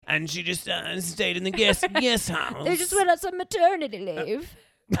and she just stayed in the guest house. They just went on some maternity leave.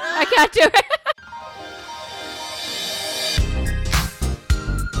 I can't do it.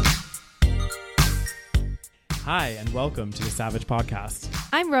 Hi, and welcome to the Savage Podcast.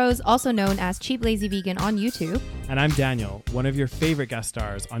 I'm Rose, also known as Cheap Lazy Vegan on YouTube. And I'm Daniel, one of your favorite guest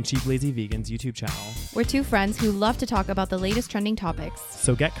stars on Cheap Lazy Vegan's YouTube channel. We're two friends who love to talk about the latest trending topics.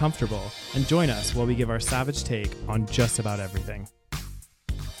 So get comfortable and join us while we give our savage take on just about everything.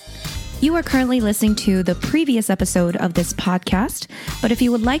 You are currently listening to the previous episode of this podcast, but if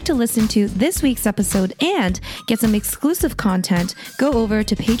you would like to listen to this week's episode and get some exclusive content, go over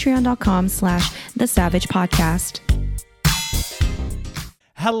to patreon.com/thesavagepodcast.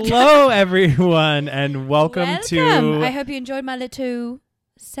 Hello, everyone, and welcome to... I hope you enjoyed my little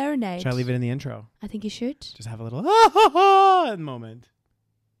serenade. Should I leave it in the intro? I think you should. Just have a little moment.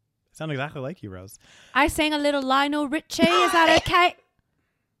 Sound exactly like you, Rose. I sang a little Lionel Richie. Is that okay?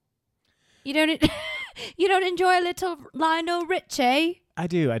 You don't enjoy a little Lionel Richie? I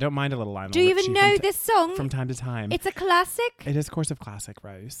do. I don't mind a little Lionel Do you Richie even know this song? From time to time. It's a classic. It is, of course, a classic,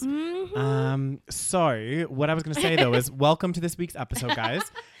 Rose. Mm-hmm. So what I was going to say, though, is welcome to this week's episode, guys.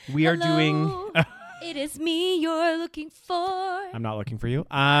 We are doing... It is me you're looking for. I'm not looking for you.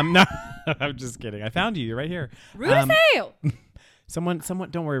 No, I'm just kidding. I found you. You're right here. Rude as hell. Someone,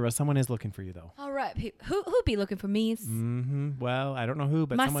 don't worry, Rose. Someone is looking for you, though. All right. Who be looking for me? Mm-hmm. Well, I don't know who,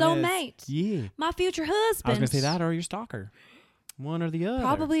 but my someone soulmate. is. Yeah. My future husband. I was going to say that or your stalker. One or the other.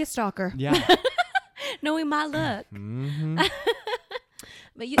 Probably a stalker. Yeah. Knowing my luck. Mm-hmm.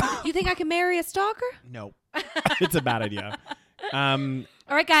 But you think I can marry a stalker? No. It's a bad idea. All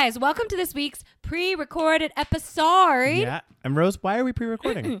right, guys. Welcome to this week's pre-recorded episode. Yeah. And Rose, why are we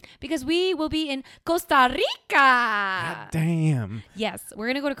pre-recording? Because we will be in Costa Rica. God damn. Yes, we're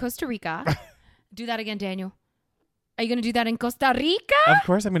going to go to Costa Rica. Do that again, Daniel. Are you going to do that in Costa Rica? Of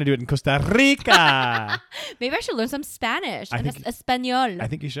course I'm going to do it in Costa Rica. Maybe I should learn some Spanish and think Espanol. I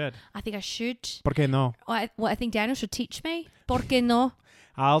think you should. I think I should. ¿Por qué no? I think Daniel should teach me. ¿Por qué no?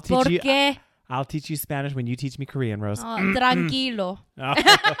 I'll teach ¿Por you. qué? I'll teach you Spanish when you teach me Korean, Rose. Oh, tranquilo. Oh.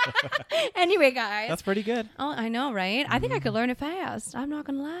 Anyway, guys. That's pretty good. Oh, I know, right? I think I could learn it fast. I'm not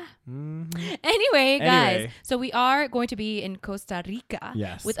going to lie. Mm-hmm. Anyway, guys. So we are going to be in Costa Rica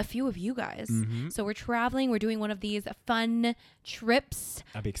with a few of you guys. Mm-hmm. So we're traveling. We're doing one of these fun trips.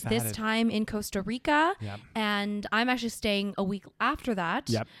 I'll be excited. This time in Costa Rica. Yep. And I'm actually staying a week after that.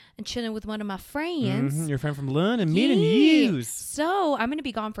 Yep. And chilling with one of my friends. Mm-hmm. Your friend from London meeting you. So I'm going to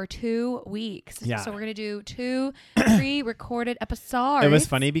be gone for 2 weeks. Yeah. So we're going to do 2 pre-recorded episodes. It was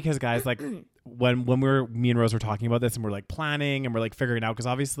funny because, guys, like when me and Rose were talking about this and we're like planning and we're like figuring it out, because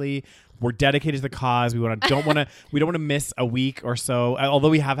obviously we're dedicated to the cause. We don't want to miss a week or so. Although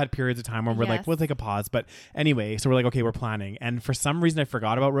we have had periods of time where we're like, we'll take a pause. But anyway, so we're like, okay, we're planning. And for some reason, I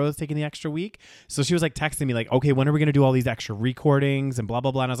forgot about Rose taking the extra week. So she was like texting me like, okay, when are we going to do all these extra recordings and blah,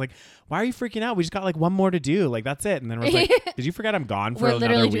 blah, blah. And I was like, why are you freaking out? We just got like one more to do. Like, that's it. And then I was like, did you forget I'm gone for another week? We're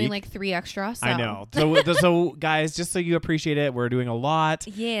literally doing like 3 extra. So. I know. So guys, just so you appreciate it, we're doing a lot.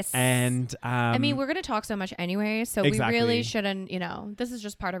 Yes. And I mean, we're going to talk so much anyway, so exactly. we really shouldn't, this is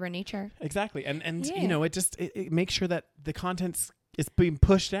just part of our nature. Exactly. And it makes sure that the content's is being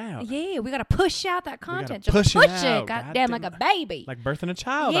pushed out. Yeah, we got to push out that content. Just push it. Goddamn, like a baby. Like birthing a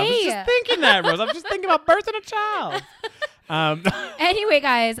child. Yeah. I was just thinking that, Rose. I'm just thinking about birthing a child. Anyway,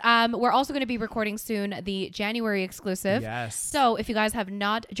 guys, we're also going to be recording soon the January exclusive. Yes. So if you guys have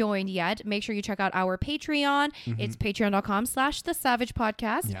not joined yet, make sure you check out our Patreon. Mm-hmm. It's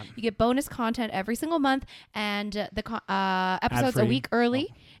patreon.com/thesavagepodcast. Yep. You get bonus content every single month and the episodes a week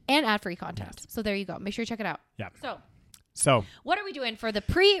early and ad-free content. Yes. So there you go. Make sure you check it out. Yeah. So what are we doing for the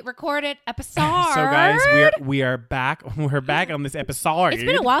pre-recorded episode? So guys, we are back. We're back on this episode. It's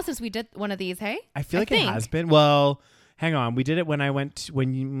been a while since we did one of these, hey? I feel like it has been. Well, hang on. We did it when I went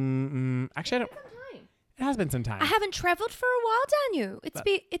actually I don't. It has been some time. I haven't traveled for a while, Daniel.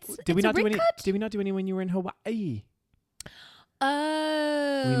 Did we not do any when you were in Hawaii?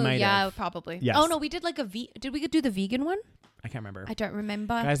 Oh, we might have. Probably. Yes. Oh no, we did like did we do the vegan one? I can't remember. I don't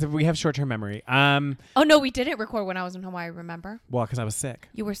remember. Guys, we have short-term memory. Oh no, we didn't record when I was in Hawaii, remember? Well, because I was sick.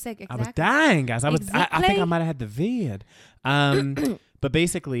 You were sick, exactly. I was dying, guys. I think I might have had the vid. But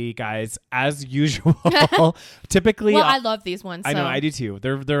basically, guys, as usual, typically... Well, I love these ones. I know, I do too.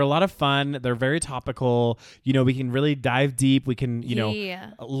 They're a lot of fun. They're very topical. We can really dive deep. We can,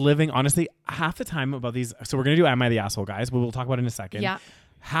 honestly, half the time about these... So we're going to do Am I the Asshole, guys? We'll talk about it in a second. Yeah.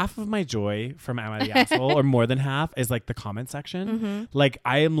 half of my joy from Am I the Asshole, or more than half, is like the comment section. Like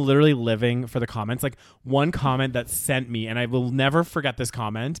I am literally living for the comments. Like one comment that sent me, and I will never forget this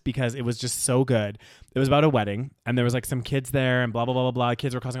comment because it was just so good. It was about a wedding, and there was like some kids there, and blah blah blah blah blah.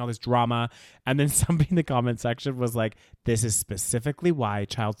 Kids were causing all this drama, and then somebody in the comment section was like, "This is specifically why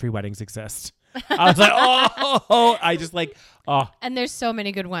child-free weddings exist." I was like, oh, I just like, oh. And there's so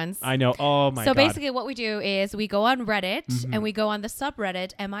many good ones. I know. Oh my God. So basically what we do is we go on Reddit and we go on the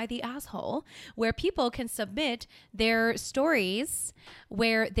subreddit, Am I the Asshole? Where people can submit their stories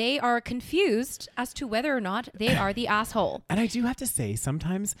where they are confused as to whether or not they are the asshole. And I do have to say,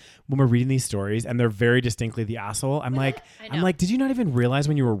 sometimes when we're reading these stories and they're very distinctly the asshole, I'm like, did you not even realize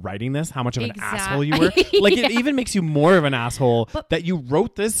when you were writing this how much of an asshole you were? Like it even makes you more of an asshole that you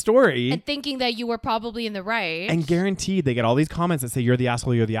wrote this story. And thinking that you were probably in the right. And guaranteed they get all these comments that say you're the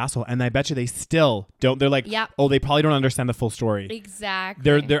asshole, you're the asshole. And I bet you they still don't. They're like, oh, they probably don't understand the full story.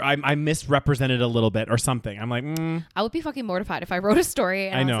 Exactly. I misrepresented a little bit or something. I'm like, I would be fucking mortified if I wrote a story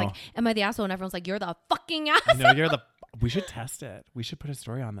and I was like, am I the asshole? And everyone's like, you're the fucking asshole. No, we should test it. We should put a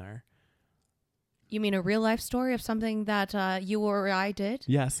story on there. You mean a real life story of something that you or I did?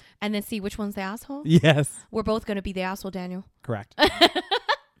 Yes. And then see which one's the asshole? Yes. We're both going to be the asshole, Daniel. Correct.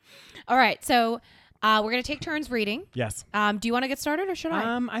 All right. So we're going to take turns reading. Yes. Do you want to get started or should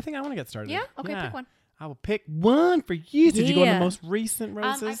I? I think I want to get started. Yeah? Okay, pick one. I will pick one for you. Did you go on the most recent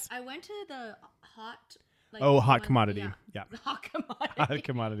roses? I went to the hot... hot commodity. Yeah. Hot commodity. Hot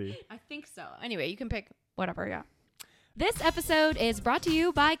commodity. I think so. Anyway, you can pick whatever, yeah. This episode is brought to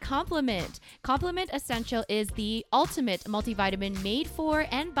you by Complement. Complement Essential is the ultimate multivitamin made for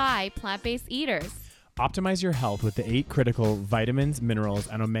and by plant-based eaters. Optimize your health with the 8 critical vitamins, minerals,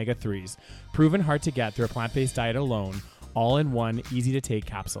 and omega-3s. Proven hard to get through a plant-based diet alone, all in one easy-to-take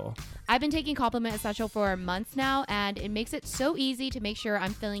capsule. I've been taking Complement Essential for months now, and it makes it so easy to make sure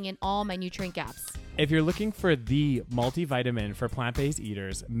I'm filling in all my nutrient gaps. If you're looking for the multivitamin for plant-based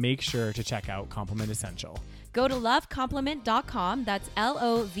eaters, make sure to check out Complement Essential. Go to lovecomplement.com. That's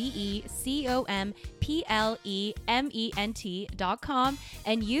LOVECOMPLEMENT.com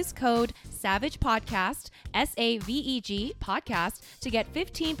and use code SAVAGEPODCAST, SAVEG podcast to get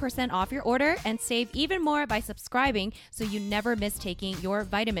 15% off your order and save even more by subscribing so you never miss taking your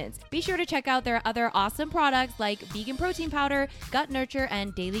vitamins. Be sure to check out their other awesome products like vegan protein powder, gut nurture,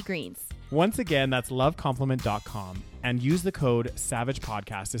 and daily greens. Once again, that's lovecomplement.com and use the code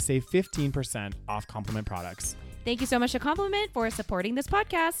SAVAGEPODCAST to save 15% off Complement products. Thank you so much to Complement for supporting this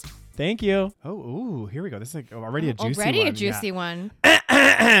podcast. Thank you. Oh, ooh, here we go. This is already a juicy one. Already a juicy one.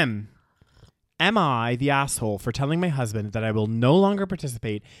 Am I the asshole for telling my husband that I will no longer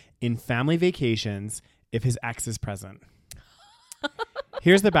participate in family vacations if his ex is present?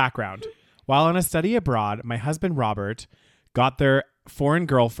 Here's the background. While on a study abroad, my husband, Robert, got their foreign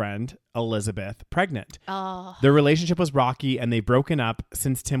girlfriend, Elizabeth, pregnant. Oh. Their relationship was rocky and they've broken up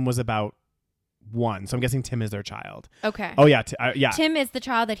since Tim was about 1. So I'm guessing Tim is their child. Okay. Oh, yeah. Tim is the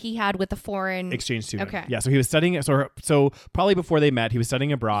child that he had with the foreign exchange student. Okay. Yeah. So he was studying. So probably before they met, he was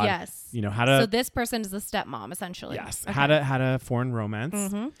studying abroad. Yes. You know, so this person is the stepmom, essentially. Yes. Okay. Had a foreign romance.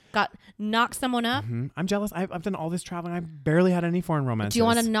 Mm-hmm. Knocked someone up. Mm-hmm. I'm jealous. I've done all this traveling. I barely had any foreign romances. Do you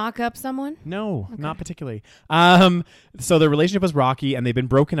want to knock up someone? No, not particularly. So their relationship was rocky and they've been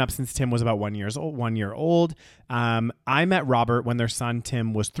broken up since Tim was about 1 year old. I met Robert when their son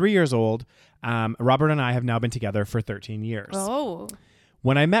Tim was 3 years old. Robert and I have now been together for 13 years. Oh.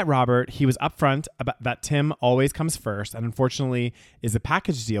 When I met Robert, he was upfront about that Tim always comes first and unfortunately is a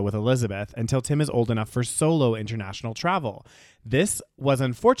package deal with Elizabeth until Tim is old enough for solo international travel. This was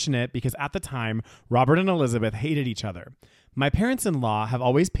unfortunate because at the time, Robert and Elizabeth hated each other. My parents-in-law have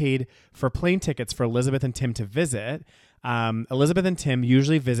always paid for plane tickets for Elizabeth and Tim to visit. Elizabeth and Tim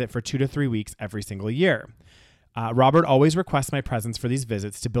usually visit for 2 to 3 weeks every single year. Robert always requests my presence for these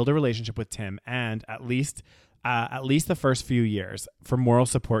visits to build a relationship with Tim and at least the first few years for moral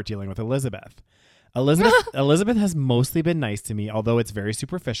support dealing with Elizabeth. Elizabeth has mostly been nice to me, although it's very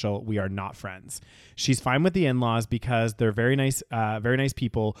superficial. We are not friends. She's fine with the in-laws because they're very nice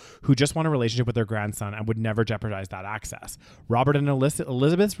people who just want a relationship with their grandson and would never jeopardize that access. Robert and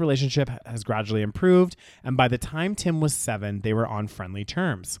Elizabeth's relationship has gradually improved, and by the time Tim was 7, they were on friendly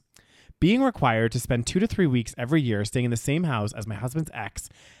terms. Being required to spend 2 to 3 weeks every year staying in the same house as my husband's ex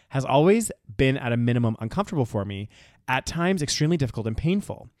has always been at a minimum uncomfortable for me, at times extremely difficult and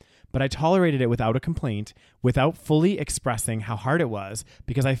painful. But I tolerated it without a complaint, without fully expressing how hard it was,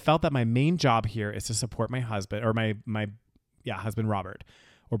 because I felt that my main job here is to support my husband, or my husband Robert,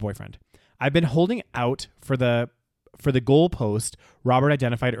 or boyfriend. I've been holding out for the for the goalpost Robert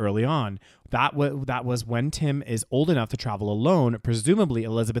identified early on. That was when Tim is old enough to travel alone. Presumably,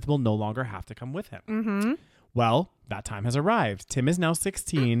 Elizabeth will no longer have to come with him. Mm-hmm. Well, that time has arrived. Tim is now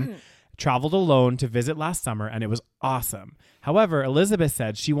 16, traveled alone to visit last summer, and it was awesome. However, Elizabeth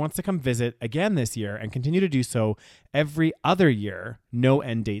said she wants to come visit again this year and continue to do so every other year, no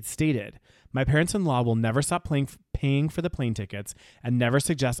end date stated. My parents-in-law will never stop paying for the plane tickets and never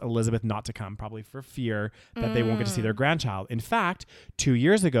suggest Elizabeth not to come, probably for fear that they won't get to see their grandchild. In fact, 2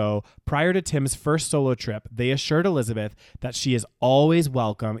 years ago, prior to Tim's first solo trip, they assured Elizabeth that she is always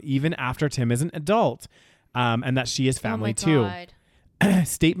welcome, even after Tim is an adult, and that she is family too.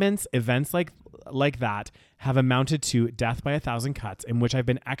 Statements, events like that have amounted to death by 1,000 cuts, in which I've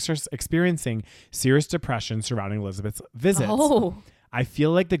been experiencing serious depression surrounding Elizabeth's visits. Oh. I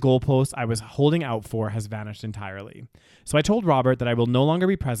feel like the goalpost I was holding out for has vanished entirely. So I told Robert that I will no longer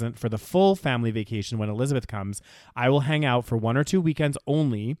be present for the full family vacation when Elizabeth comes. I will hang out for 1 or 2 weekends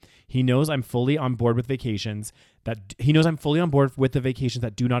only. He knows I'm fully on board with the vacations that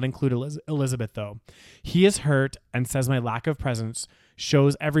do not include Elizabeth, though. He is hurt and says my lack of presence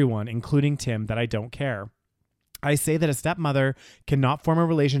shows everyone, including Tim, that I don't care. I say that a stepmother cannot form a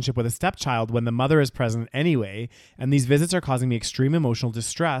relationship with a stepchild when the mother is present anyway, and these visits are causing me extreme emotional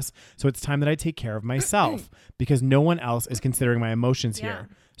distress, so it's time that I take care of myself because no one else is considering my emotions here.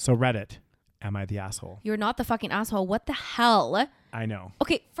 So Reddit, am I the asshole? You're not the fucking asshole. What the hell? I know.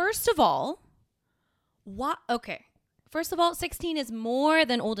 Okay, first of all, what? Okay. First of all, 16 is more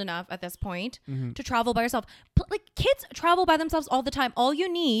than old enough at this point to travel by yourself. Like, kids travel by themselves all the time. All you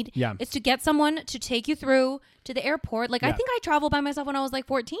need is to get someone to take you through to the airport. Like, I think I traveled by myself when I was like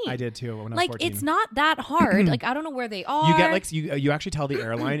 14. I did too when I was like 14. It's not that hard. Like, I don't know where they are. You get like you actually tell the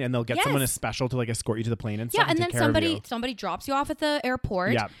airline and they'll get someone as special to like escort you to the plane and stuff. Yeah, and then take care of you. somebody drops you off at the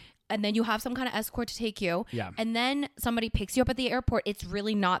airport. Yeah. And then you have some kind of escort to take you. Yeah. And then somebody picks you up at the airport. It's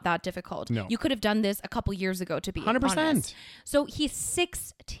really not that difficult. No. You could have done this a couple years ago, to be 100%. honest. So he's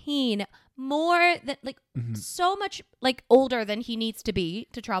 16, more than so much like older than he needs to be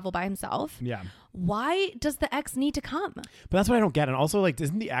to travel by himself. Yeah. Why does the ex need to come? But that's what I don't get. And also, like,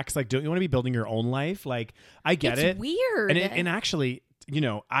 isn't the ex like, don't you want to be building your own life? Like, I get it. It's weird. And actually,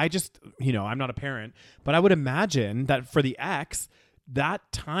 I just, I'm not a parent, but I would imagine that for the ex,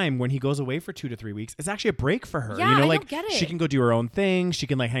 that time when he goes away for 2 to 3 weeks is actually a break for her. Yeah, I like don't get it. She can go do her own thing. She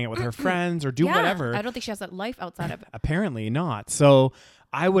can like hang out with her friends or do whatever. I don't think she has that life outside of it. Apparently not. So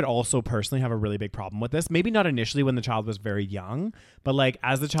I would also personally have a really big problem with this. Maybe not initially when the child was very young, but like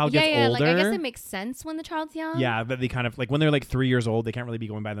as the child gets older. Like, I guess it makes sense when the child's young. Yeah, that they kind of like when they're like 3 years old, they can't really be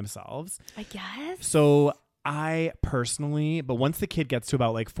going by themselves. I guess. So I personally, but once the kid gets to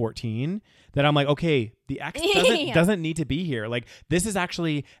about like 14, then I'm like, okay, the ex doesn't need to be here. Like this is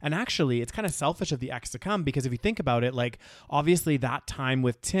actually it's kind of selfish of the ex to come because if you think about it, like obviously that time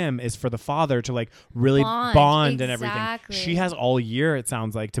with Tim is for the father to like really bond and everything. She has all year, it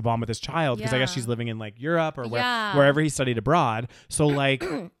sounds like, to bond with his child because I guess she's living in like Europe or wherever he studied abroad. So like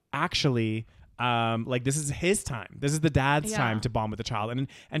actually like this is his time. This is the dad's time to bond with the child.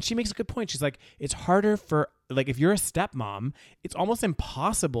 And she makes a good point. She's like, it's harder for like if you're a stepmom, it's almost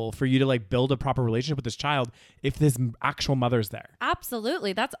impossible for you to like build a proper relationship with this child if this actual mother's there.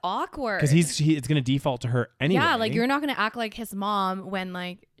 Absolutely. That's awkward. Because it's going to default to her anyway. Yeah, like you're not going to act like his mom when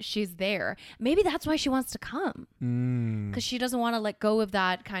like she's there. Maybe that's why she wants to come. Because she doesn't want to let go of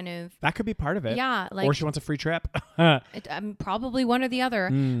that kind of... That could be part of it. Yeah. Like, or she wants a free trip. Probably one or the other.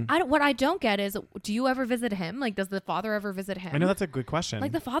 What I don't get is, do you ever visit him? Like, does the father ever visit him? I know that's a good question.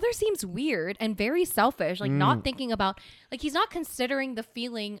 Like, the father seems weird and very selfish. Like, not thinking about... Like, he's not considering the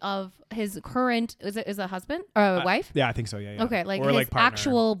feeling of his current... Is it a husband? Or a wife? Yeah, I think so. Yeah. Okay, like or his like partner.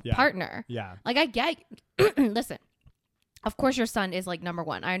 actual partner. Yeah. Like, I get... Listen. Of course, your son is like number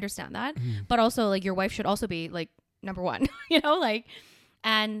one. I understand that. But also, like, your wife should also be like number one, like,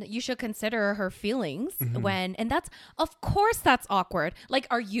 and you should consider her feelings and that's, of course, that's awkward. Like,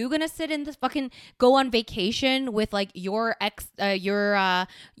 are you going to sit in this go on vacation with like your ex,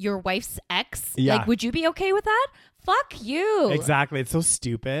 your wife's ex? Yeah. Like, would you be okay with that? Fuck you. Exactly. It's so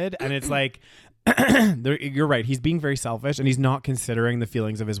stupid. And it's like, you're right. He's being very selfish and he's not considering the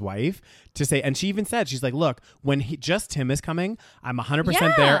feelings of his wife to say. And she even said, she's like, look, when just Tim is coming, I'm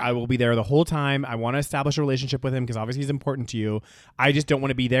 100% there. I will be there the whole time. I want to establish a relationship with him because obviously he's important to you. I just don't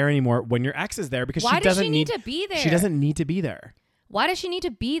want to be there anymore when your ex is there because Why she doesn't need to be there. She doesn't need to be there. Why does she need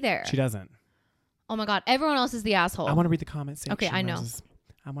to be there? She doesn't. Oh my God. Everyone else is the asshole. I want to read the comments. Okay, I know.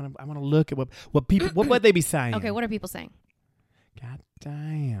 I want to look at what people, what would they be saying? Okay, what are people saying? God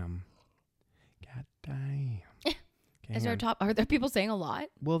damn. Is there are there people saying a lot?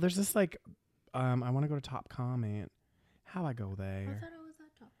 Well, there's this like, I want to go to top comment. How I go I there? thought it was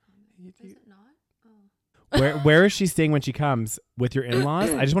that top comment. Is it not? Oh. Where is she staying when she comes? With your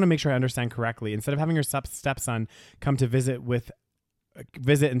in-laws? I just want to make sure I understand correctly. Instead of having your stepson come to visit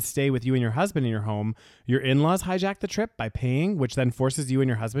and stay with you and your husband in your home, your in-laws hijack the trip by paying, which then forces you and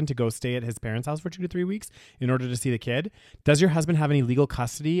your husband to go stay at his parents' house for 2 to 3 weeks in order to see the kid. Does your husband have any legal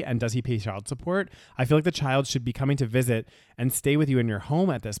custody, and does he pay child support? I feel like the child should be coming to visit and stay with you in your home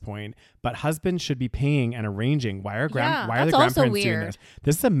at this point, but husband should be paying and arranging. Why are the grandparents doing this?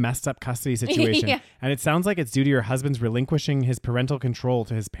 This is a messed up custody situation. Yeah. And it sounds like it's due to your husband's relinquishing his parental control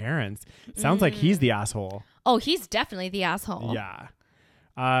to his parents. Sounds like he's the asshole. Oh, he's definitely the asshole. Yeah.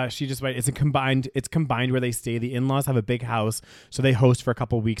 She just it's combined where they stay. The in-laws have a big house, so they host for a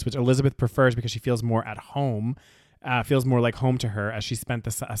couple weeks, which Elizabeth prefers because she feels more at home, feels more like home to her as she spent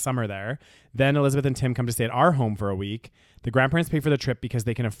the summer there. Then Elizabeth and Tim come to stay at our home for a week. The grandparents pay for the trip because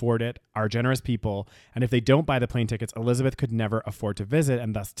they can afford it, are generous people, and if they don't buy the plane tickets, Elizabeth could never afford to visit,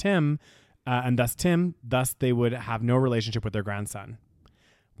 and thus they would have no relationship with their grandson.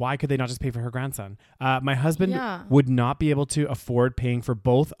 Why could they not just pay for her grandson? My husband would not be able to afford paying for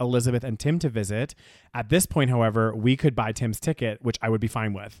both Elizabeth and Tim to visit. At this point, however, we could buy Tim's ticket, which I would be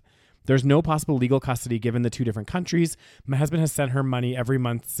fine with. There's no possible legal custody given the 2 different countries. My husband has sent her money every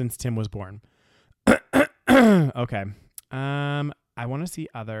month since Tim was born. Okay. I want to see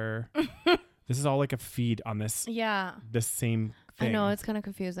other. This is all like a feed on this. Yeah. This same thing. I know, it's kind of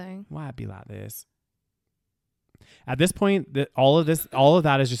confusing. Why it be like this? At this point, all of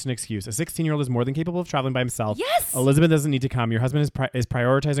that is just an excuse. A 16-year-old is more than capable of traveling by himself. Yes. Elizabeth doesn't need to come. Your husband is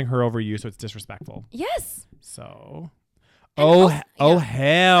prioritizing her over you, so it's disrespectful. Yes. So, hell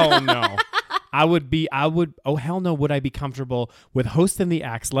no. Would I be comfortable with hosting the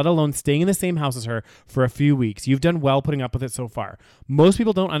ex, let alone staying in the same house as her for a few weeks? You've done well putting up with it so far. Most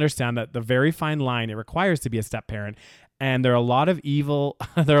people don't understand that the very fine line it requires to be a step parent. And there are a lot of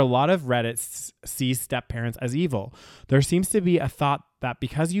Reddit see step parents as evil. There seems to be a thought that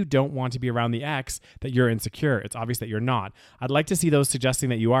because you don't want to be around the ex, that you're insecure. It's obvious that you're not. I'd like to see those suggesting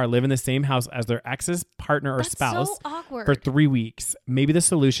that you are live in the same house as their ex's partner or spouse so awkward. for 3 weeks. Maybe the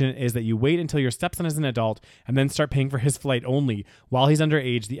solution is that you wait until your stepson is an adult and then start paying for his flight only. While he's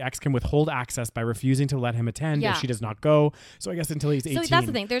underage, the ex can withhold access by refusing to let him attend if she does not go. So I guess until he's 18. So that's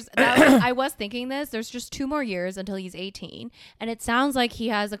the thing. I was thinking this. There's just 2 more years until he's 18. And it sounds like he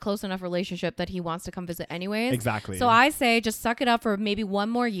has a close enough relationship that he wants to come visit anyways. Exactly. So I say just suck it up for maybe 1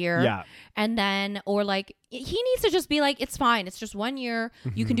 more year. Yeah. And then, or like, he needs to just be like, it's fine. It's just 1 year.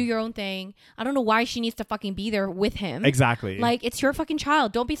 Mm-hmm. You can do your own thing. I don't know why she needs to fucking be there with him. Exactly. Like, it's your fucking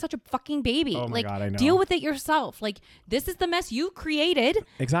child. Don't be such a fucking baby. Oh my God, I know. Deal with it yourself. Like, this is the mess you created.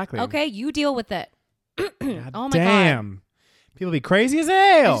 Exactly. Okay, you deal with it. Oh my damn. God. People be crazy as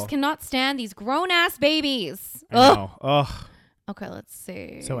hell. I just cannot stand these grown ass babies. I know. Ugh. Okay, let's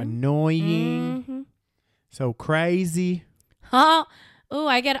see. So annoying. Mm-hmm. So crazy. Huh? Oh,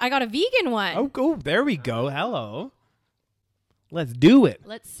 I got a vegan one. Oh, there we go. Hello. Let's do it.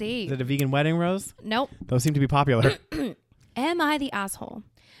 Let's see. Is it a vegan wedding rose? Nope. Those seem to be popular. Am I the asshole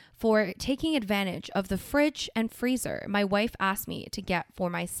for taking advantage of the fridge and freezer my wife asked me to get for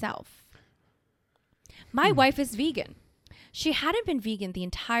myself? My wife is vegan. She hadn't been vegan the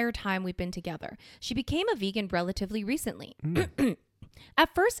entire time we've been together. She became a vegan relatively recently.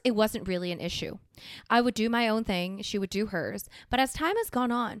 At first, it wasn't really an issue. I would do my own thing. She would do hers. But as time has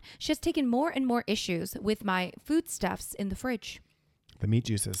gone on, she has taken more and more issues with my foodstuffs in the fridge. The meat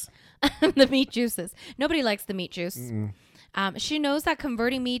juices. The meat juices. Nobody likes the meat juice. She knows that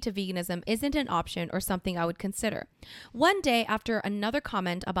converting me to veganism isn't an option or something I would consider. One day, after another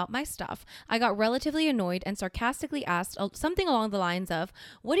comment about my stuff, I got relatively annoyed and sarcastically asked something along the lines of,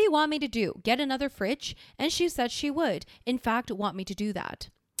 "What do you want me to do? Get another fridge?" And she said she would, in fact, want me to do that.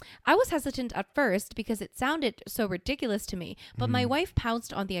 I was hesitant at first because it sounded so ridiculous to me, but my wife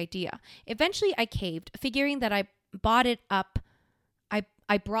pounced on the idea. Eventually, I caved, figuring that I bought it up.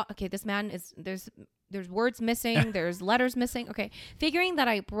 This man is, there's words missing, there's letters missing. Okay. Figuring that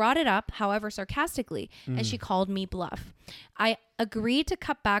I brought it up, however, sarcastically, and she called me bluff. I agreed to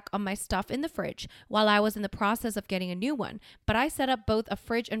cut back on my stuff in the fridge while I was in the process of getting a new one, but I set up both a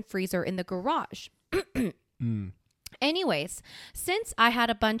fridge and freezer in the garage. Anyways, since I had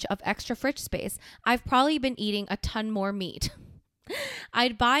a bunch of extra fridge space, I've probably been eating a ton more meat.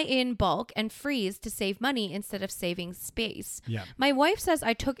 I'd buy in bulk and freeze to save money instead of saving space. Yeah. My wife says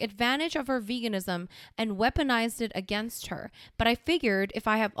I took advantage of her veganism and weaponized it against her. But I figured if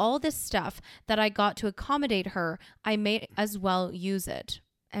I have all this stuff that I got to accommodate her, I may as well use it.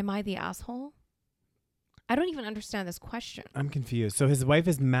 Am I the asshole? I don't even understand this question. I'm confused. So his wife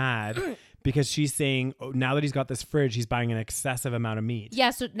is mad because she's saying now that he's got this fridge, he's buying an excessive amount of meat.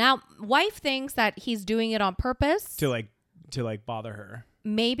 Yeah. So now wife thinks that he's doing it on purpose to bother her.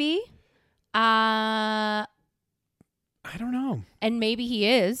 Maybe. I don't know. And maybe he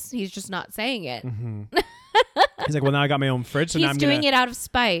is. He's just not saying it. Mm-hmm. He's like, well, now I got my own fridge, so he's now I'm doing it out of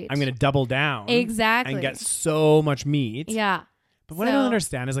spite. I'm going to double down. Exactly. And get so much meat. Yeah. But what I don't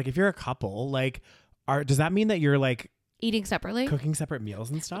understand is, like, if you're a couple, like, does that mean that you're, like, eating separately? Cooking separate meals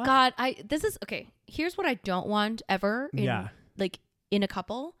and stuff? God, okay. Here's what I don't want ever in a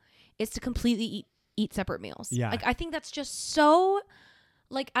couple is to completely eat separate meals. Yeah. Like, I think that's just so,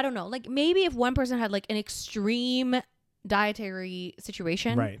 like, I don't know. Like, maybe if one person had, like, an extreme dietary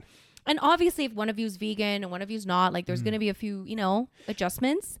situation. Right. And obviously, if one of you is vegan and one of you is not, like, there's going to be a few,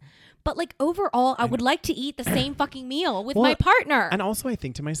 adjustments. But, like, overall, I would like to eat the same fucking meal with my partner. And also, I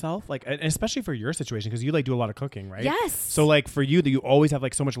think to myself, like, and especially for your situation, because you, like, do a lot of cooking, right? Yes. So, like, for you, that you always have,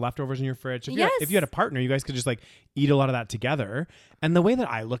 like, so much leftovers in your fridge. If you had a partner, you guys could just, like, eat a lot of that together. And the way that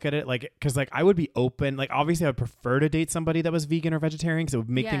I look at it, like, because, like, I would be open. Like, obviously, I would prefer to date somebody that was vegan or vegetarian because it would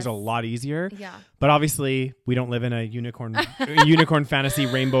make things a lot easier. Yeah. But obviously, we don't live in a unicorn fantasy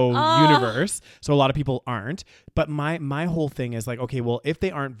rainbow universe. So a lot of people aren't. But my whole thing is, like, okay, well, if they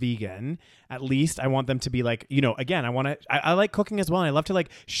aren't vegan, at least I want them to be, like, again, I like cooking as well. And I love to, like,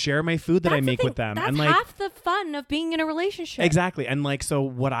 share my food that I make with them. That's and, like, half the fun of being in a relationship. Exactly. And, like, so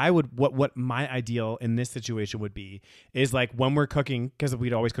what my ideal in this situation would be is, like, when we're cooking, because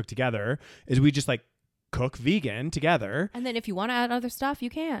we'd always cook together, is we just, like, cook vegan together. And then if you want to add other stuff, you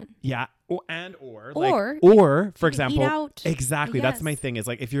can. Yeah. Or for example, eat out. Exactly. Yes. That's my thing is,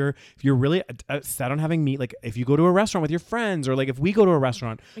 like, if you're really set on having meat, like, if you go to a restaurant with your friends, or, like, if we go to a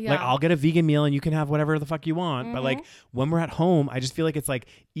restaurant, like, I'll get a vegan meal and you can have whatever the fuck you want. Mm-hmm. But, like, when we're at home, I just feel like it's, like,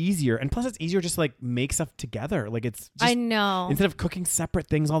 easier. And plus it's easier just to, like, make stuff together. Like, it's just, I know. Instead of cooking separate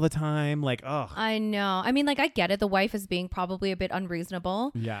things all the time, like, I know. I mean, like, I get it. The wife is being probably a bit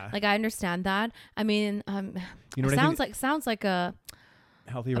unreasonable. Yeah. Like, I understand that. I mean, sounds like a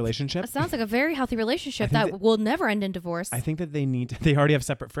healthy relationship. It sounds like a very healthy relationship that will never end in divorce. I think that they already have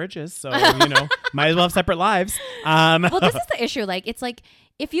separate fridges, so might as well have separate lives. Well, this is the issue. Like, it's like,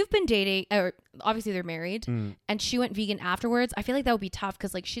 if you've been dating, or obviously they're married, and she went vegan afterwards, I feel like that would be tough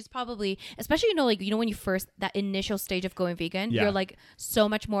because, like, she's probably, especially, when you first, that initial stage of going vegan, you're, like, so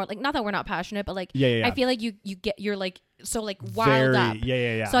much more, like, not that we're not passionate, but, like, I feel like you're, like, so, like, wild up.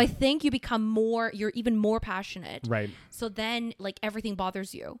 Yeah. So I think you become you're even more passionate. Right. So then, like, everything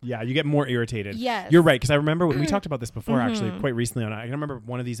bothers you. Yeah, you get more irritated. Yes. You're right, because I remember we talked about this before, actually, quite recently I can remember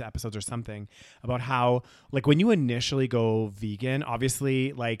one of these episodes or something about how, like, when you initially go vegan,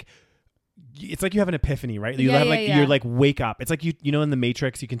 obviously, like, it's like you have an epiphany, right? You you're like, wake up. It's like you in the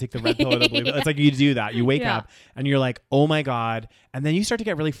Matrix, you can take the red pill or the blue pill. It's like you do that. You wake up and you're like, oh my God. And then you start to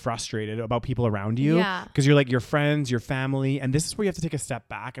get really frustrated about people around you because you're like your friends, your family. And this is where you have to take a step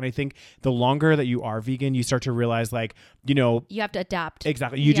back. And I think the longer that you are vegan, you start to realize, like, you have to adapt.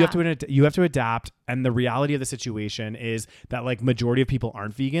 Exactly. You have to adapt. And the reality of the situation is that, like, majority of people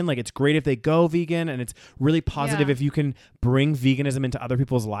aren't vegan. Like, it's great if they go vegan, and it's really positive if you can bring veganism into other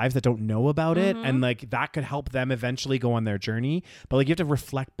people's lives that don't know about it. And, like, that could help them eventually go on their journey. But, like, you have to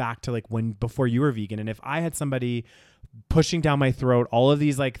reflect back to, like, before you were vegan. And if I had somebody pushing down my throat all of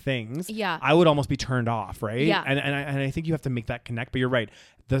these, like, things, I would almost be turned off, right? And I think you have to make that connect. But you're right.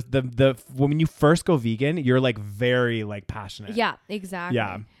 The when you first go vegan, you're, like, very, like, passionate. Yeah, exactly.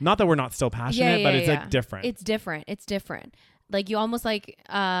 Yeah. Not that we're not still passionate, but it's like different. It's different. Like, you almost, like,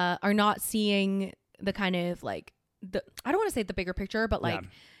 are not seeing the kind of, like, I don't want to say the bigger picture, but, like,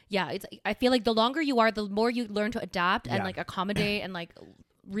 it's, I feel like the longer you are, the more you learn to adapt and, like, accommodate and, like,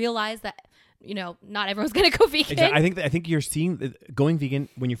 realize that, not everyone's going to go vegan. Exactly. I think you're seeing going vegan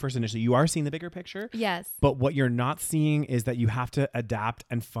when you first initially, you are seeing the bigger picture. Yes. But what you're not seeing is that you have to adapt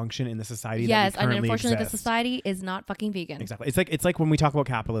and function in the society that we currently and unfortunately exist. the society is not fucking vegan. Exactly. It's like when we talk about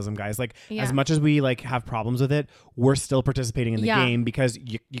capitalism, guys, like, as much as we, like, have problems with it, we're still participating in the game because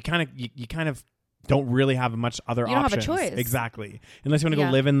you kind of don't really have much other options. You don't have a choice. Exactly. Unless you want to go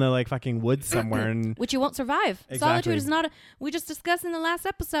live in the, like, fucking woods somewhere. And which you won't survive. Exactly. Solitude is not we just discussed in the last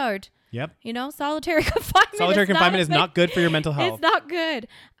episode. Yep. Solitary confinement. Solitary confinement is not good for your mental health. It's not good.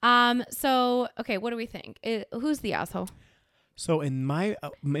 So, okay, what do we think? Who's the asshole? So in my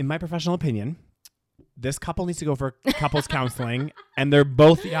professional opinion, this couple needs to go for couples counseling, and they're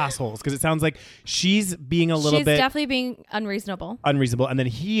both the assholes because it sounds like she's being she's definitely being unreasonable, and then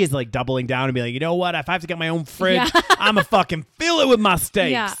he is, like, doubling down and being like, you know what? If I have to get my own fridge, I'm a fucking fill it with my steaks.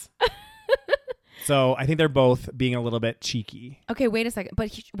 Yeah. So I think they're both being a little bit cheeky. Okay, wait a second. But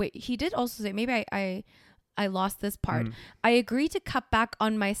he did also say, maybe I lost this part. I agreed to cut back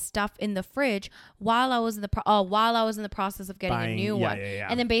on my stuff in the fridge while I was in the process of getting a new one.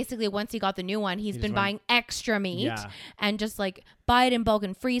 And then basically once he got the new one, he's been buying extra meat and just like buy it in bulk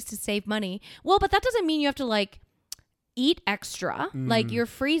and freeze to save money. Well, but that doesn't mean you have to like eat extra. Like you're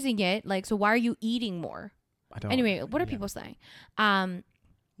freezing it. Like, so why are you eating more? I don't. Anyway, what are people saying?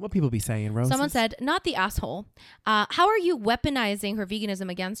 What people be saying, Rose? Someone said, not the asshole. How are you weaponizing her veganism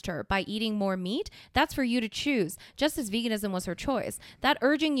against her by eating more meat? That's for you to choose, just as veganism was her choice. That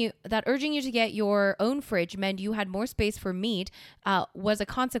urging you to get your own fridge meant you had more space for meat was a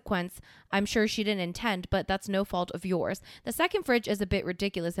consequence I'm sure she didn't intend, but that's no fault of yours. The second fridge is a bit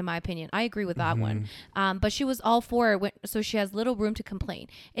ridiculous in my opinion. I agree with that one. But she was all for it, so she has little room to complain.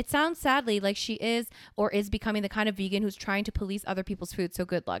 It sounds sadly like she is or is becoming the kind of vegan who's trying to police other people's food, so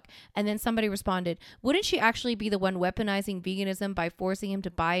good luck. And then somebody responded, wouldn't she actually be the one weaponizing veganism by forcing him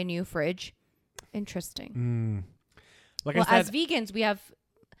to buy a new fridge? Interesting. Like well, I said, as vegans, we have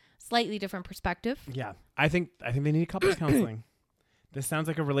slightly different perspective. Yeah. I think they need couples counseling. This sounds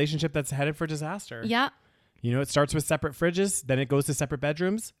like a relationship that's headed for disaster. Yeah. You know, it starts with separate fridges, then it goes to separate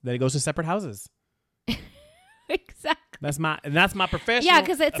bedrooms, then it goes to separate houses. Exactly. That's my professional. Yeah,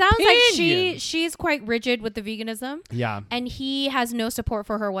 because it sounds opinion. like she's quite rigid with the veganism. Yeah. And he has no support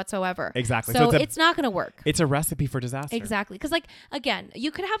for her whatsoever. Exactly. So it's not going to work. It's a recipe for disaster. Exactly. Because like, again, you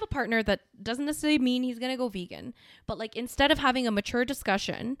could have a partner that doesn't necessarily mean he's going to go vegan. But like, instead of having a mature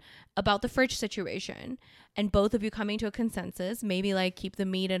discussion about the fridge situation and both of you coming to a consensus, maybe like keep the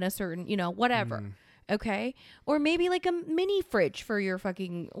meat in a certain, whatever. Okay. Or maybe like a mini fridge for your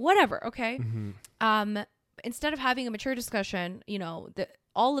fucking whatever. Okay. Instead of having a mature discussion,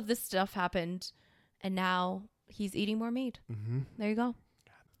 all of this stuff happened and now he's eating more meat. There you go.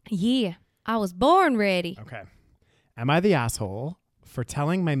 Yeah. I was born ready. Okay. Am I the asshole for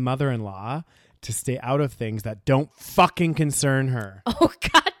telling my mother-in-law to stay out of things that don't fucking concern her? Oh,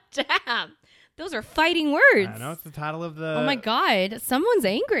 god damn. Those are fighting words. I know it's the title of the... Oh my God. Someone's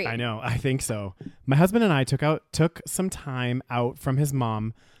angry. I know. I think so. My husband and I took some time out from his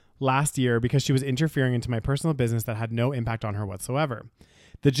mom last year because she was interfering into my personal business that had no impact on her whatsoever.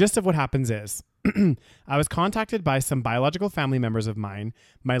 The gist of what happens is I was contacted by some biological family members of mine,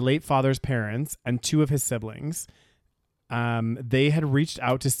 my late father's parents, and two of his siblings. They had reached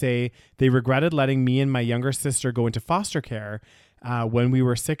out to say they regretted letting me and my younger sister go into foster care when we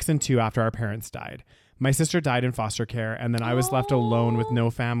were 6 and 2 after our parents died. My sister died in foster care, and then I was left alone with no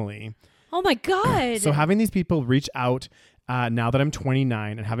family. Oh my God. So having these people reach out now that I'm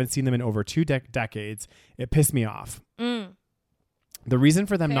 29 and haven't seen them in over 2 decades, it pissed me off. The reason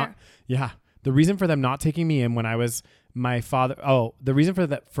for them the reason for them not taking me in when I was the reason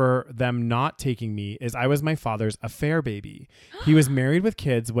for them not taking me is I was my father's affair baby. He was married with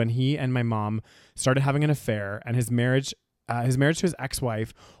kids when he and my mom started having an affair, and his marriage to his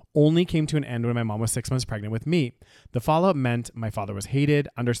ex-wife only came to an end when my mom was 6 months pregnant with me. The fallout meant my father was hated,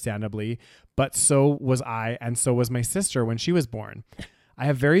 understandably, but so was I, and so was my sister when she was born. I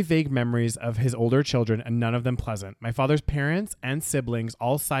have very vague memories of his older children, and none of them pleasant. My father's parents and siblings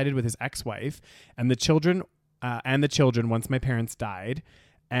all sided with his ex-wife, and the children once my parents died.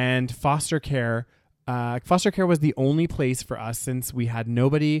 And foster care was the only place for us since we had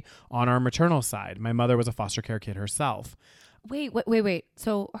nobody on our maternal side. My mother was a foster care kid herself. Wait.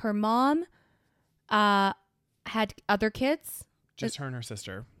 So her mom had other kids? Just her and her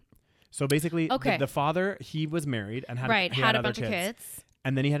sister. So basically, the father, he was married and had a bunch of kids.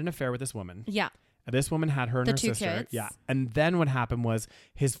 And then he had an affair with this woman. Yeah. This woman had her and her two sister. Kids. Yeah. And then what happened was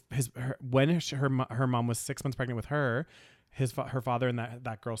when her mom was 6 months pregnant with her, her father and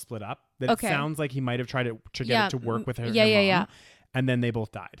that girl split up. It sounds like he might have tried to get it to work with her. Mom, and then they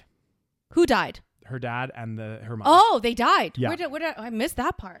both died. Who died? Her dad and her mom. Oh, they died. Yeah. Where did I missed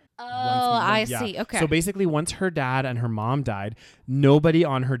that part? I see. Okay. So basically, once her dad and her mom died, nobody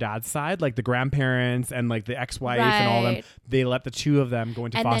on her dad's side, like the grandparents and like the ex-wife and all them, they let the two of them go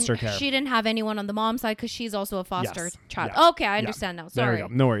into foster care. She didn't have anyone on the mom's side because she's also a foster child. Yeah. Okay, I understand now. Sorry. There we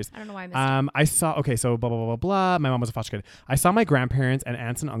go. No worries. I don't know why I missed it. I saw, so blah, blah, blah, blah, blah. My mom was a foster kid. I saw my grandparents and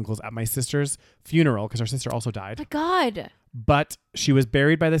aunts and uncles at my sister's funeral because her sister also died. My God. But she was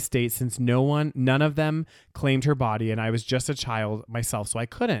buried by the state since none of them claimed her body, and I was just a child myself, so I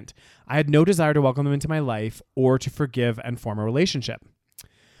couldn't. I had no desire to welcome them into my life or to forgive and form a relationship.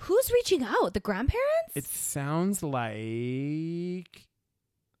 Who's reaching out? The grandparents? It sounds like...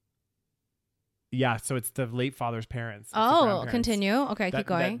 Yeah, so it's the late father's parents. Oh, continue. Okay, keep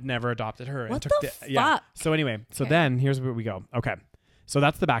going. That never adopted her. What and took the fuck? Yeah. So anyway, then here's where we go. Okay, so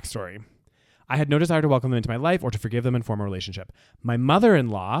that's the backstory. I had no desire to welcome them into my life or to forgive them and form a relationship. My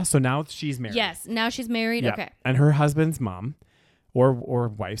mother-in-law, so now she's married. Yes, now she's married. Yeah. Okay. And her husband's mom or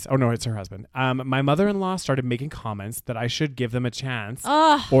wife's. Oh, no, it's her husband. My mother-in-law started making comments that I should give them a chance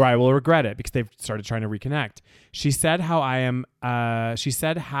or I will regret it because they've started trying to reconnect. She said, how am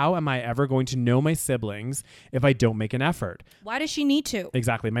I ever going to know my siblings if I don't make an effort? Why does she need to?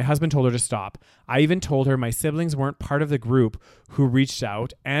 Exactly. My husband told her to stop. I even told her my siblings weren't part of the group who reached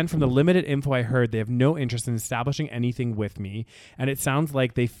out. And from the limited info I heard, they have no interest in establishing anything with me. And it sounds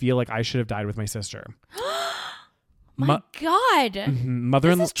like they feel like I should have died with my sister. My God.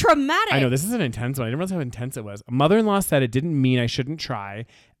 Mother-in-law. This is traumatic. I know, this is an intense one. I didn't realize how intense it was. Mother-in-law said it didn't mean I shouldn't try.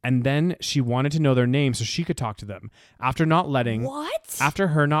 And then she wanted to know their names so she could talk to them. After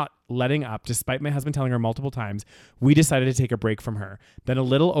her not letting up, despite my husband telling her multiple times, we decided to take a break from her. Then a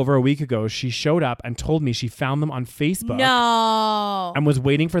little over a week ago, she showed up and told me she found them on Facebook. No. And was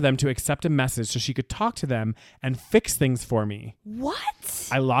waiting for them to accept a message so she could talk to them and fix things for me. What?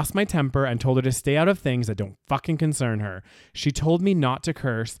 I lost my temper and told her to stay out of things that don't fucking concern her. She told me not to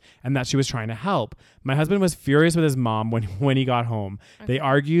curse and that she was trying to help. My husband was furious with his mom when he got home. Okay. They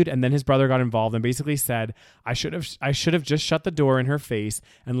argued and then his brother got involved and basically said I should have just shut the door in her face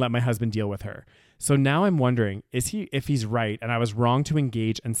and let my husband deal with her. So now I'm wondering, if he's right and I was wrong to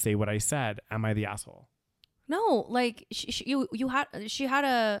engage and say what I said, am I the asshole? No, like she had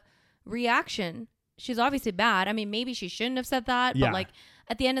a reaction. She's obviously bad. I mean, maybe she shouldn't have said that, but like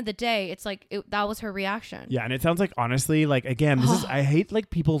at the end of the day, it's like that was her reaction. Yeah, and it sounds like, honestly, like, again, I hate like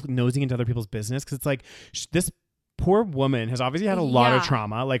people nosing into other people's business because it's like this poor woman has obviously had a lot of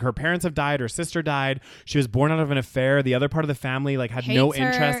trauma. Like her parents have died, her sister died, she was born out of an affair, the other part of the family like had no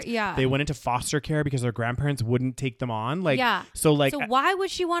interest. Yeah. They went into foster care because their grandparents wouldn't take them on. Like, so why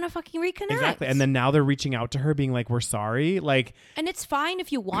would she want to fucking reconnect? Exactly. And then now they're reaching out to her being like, we're sorry. Like, and it's fine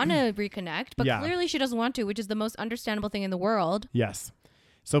if you want to reconnect, but clearly she doesn't want to, which is the most understandable thing in the world. Yes.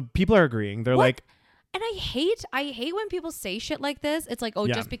 So people are agreeing. They're like, and I hate when people say shit like this. It's like,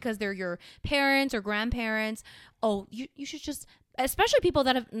 just because they're your parents or grandparents, you should just, especially people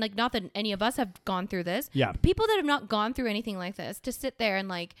that have, like, not that any of us have gone through this. Yeah. People that have not gone through anything like this, to sit there and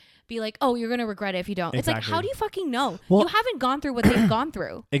like be like, you're going to regret it if you don't. Exactly. It's like, how do you fucking know? Well, you haven't gone through what they've gone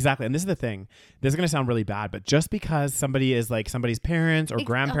through. Exactly. And this is the thing. This is going to sound really bad, but just because somebody is like somebody's parents or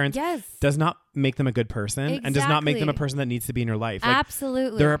grandparents does not make them a good person and does not make them a person that needs to be in your life. Like,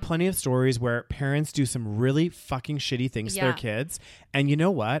 absolutely. There are plenty of stories where parents do some really fucking shitty things to their kids. And you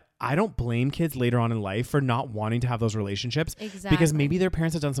know what? I don't blame kids later on in life for not wanting to have those relationships. Exactly. Because maybe their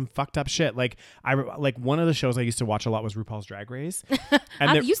parents have done some fucked up shit. Like one of the shows I used to watch a lot was RuPaul's Drag Race.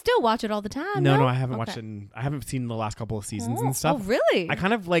 And you still watch it all the time? No, I haven't watched it. I haven't seen the last couple of seasons and stuff. Oh, really? I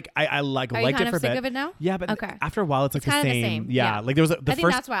kind of like I liked it for a bit. Are you kind of sick of it now? Yeah, but after a while it's like the same. Yeah, like there was I think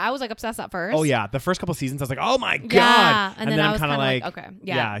that's why I was like obsessed at first. Oh yeah, the first couple of seasons I was like, oh my god. Yeah, and then I'm kind of like, okay,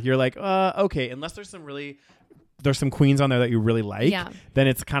 yeah, you're like, okay, unless there's some queens on there that you really like, then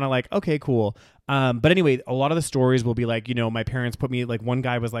it's kind of like, okay, cool. But anyway, a lot of the stories will be like, my parents put me, like one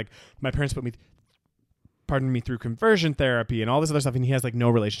guy was like, my parents put me through conversion therapy and all this other stuff, and he has like no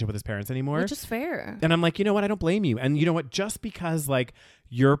relationship with his parents anymore. Which is fair. And I'm like, you know what? I don't blame you. And you know what? Just because like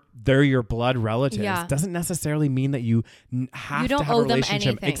they're your blood relatives doesn't necessarily mean that you have to have a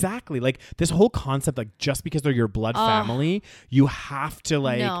relationship. Exactly. Like this whole concept, like just because they're your blood family, you have to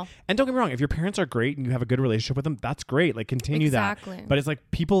like. No. And don't get me wrong, if your parents are great and you have a good relationship with them, that's great. Like continue that. But it's like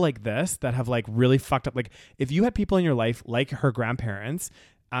people like this that have like really fucked up. Like if you had people in your life like her grandparents,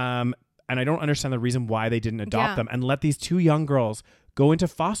 and I don't understand the reason why they didn't adopt them and let these two young girls go into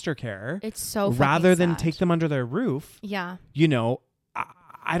foster care. It's so rather than sad. take them under their roof. Yeah.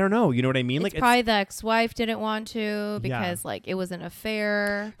 I don't know. You know what I mean? It's probably the ex-wife didn't want to because like it was an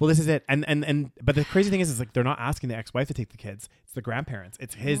affair. Well, this is it. And but the crazy thing is like they're not asking the ex-wife to take the kids. It's the grandparents.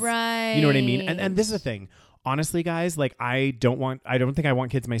 It's his. Right. You know what I mean? And this is the thing. Honestly, guys, like I don't think I want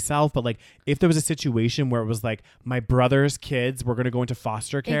kids myself, but like if there was a situation where it was like my brother's kids were going to go into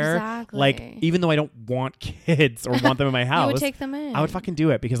foster care, like even though I don't want kids or want them in my house, you would take them in. I would fucking do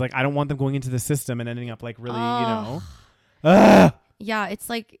it because like I don't want them going into the system and ending up like really, Yeah, it's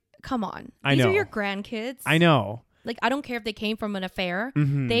like, come on. I know. These are your grandkids. I know. Like, I don't care if they came from an affair.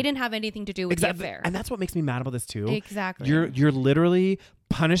 Mm-hmm. They didn't have anything to do with the affair. And that's what makes me mad about this too. Exactly. You're literally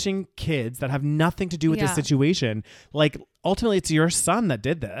punishing kids that have nothing to do with this situation. Like, ultimately, it's your son that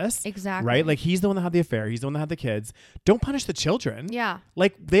did this. Exactly. Right? Like, he's the one that had the affair. He's the one that had the kids. Don't punish the children. Yeah.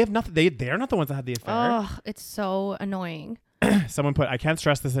 Like, they have nothing. They're not the ones that had the affair. Oh, it's so annoying. Someone put, I can't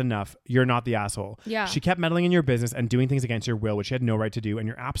stress this enough. You're not the asshole. Yeah. She kept meddling in your business and doing things against your will, which she had no right to do. And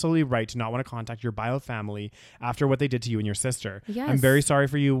you're absolutely right to not want to contact your bio family after what they did to you and your sister. Yes. I'm very sorry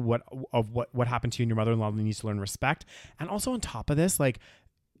for you. What happened to you and your mother-in-law needs to learn respect. And also on top of this, like,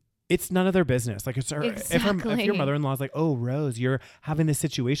 it's none of their business. Like, if your mother-in-law is like, oh, Rose, you're having this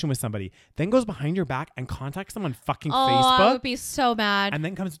situation with somebody, then goes behind your back and contacts them on fucking Facebook. I would be so mad. And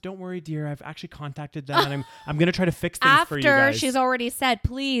then comes, don't worry, dear, I've actually contacted them, and I'm gonna try to fix things for you guys. After she's already said,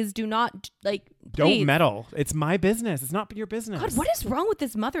 please do not don't meddle. It's my business. It's not your business. God, what is wrong with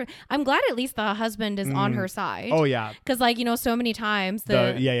this mother? I'm glad at least the husband is on her side. Oh yeah, because so many times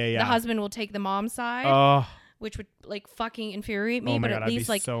the husband will take the mom's side. Which would fucking infuriate me. Oh my but God, at least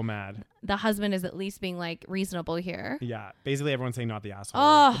I'd be so mad. The husband is at least being reasonable here. Yeah. Basically everyone's saying not the asshole.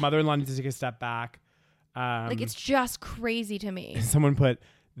 Oh. The mother-in-law needs to take a step back. It's just crazy to me. Someone put,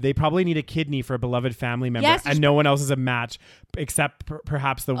 they probably need a kidney for a beloved family member, yes, and no one else is a match except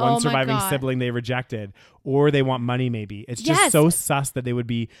perhaps the one surviving sibling they rejected, or they want money maybe. It's just so sus that they would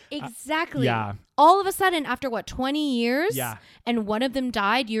be. Exactly. Yeah. All of a sudden, after 20 years? Yeah. And one of them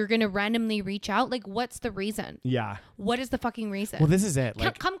died, you're going to randomly reach out? What's the reason? Yeah. What is the fucking reason? Well, this is it.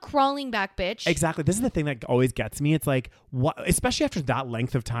 Come crawling back, bitch. Exactly. This is the thing that always gets me. It's like, what, especially after that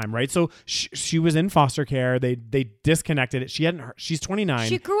length of time, right? So she was in foster care. They disconnected it. She's 29.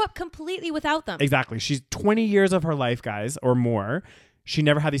 She grew up completely without them. Exactly. She's 20 years of her life, guys, or more. She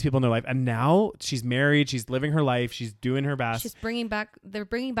never had these people in their life. And now she's married. She's living her life. She's doing her best. They're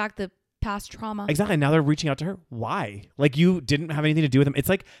bringing back the past trauma. Exactly. Now they're reaching out to her. Why? You didn't have anything to do with them. It's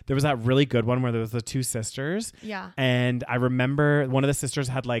like there was that really good one where there was the two sisters. Yeah. And I remember one of the sisters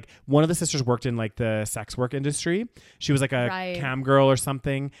worked in the sex work industry. She was a cam girl or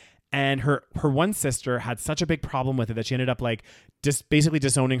something. And her one sister had such a big problem with it that she ended up just basically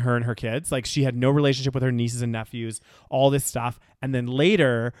disowning her and her kids. She had no relationship with her nieces and nephews, all this stuff. And then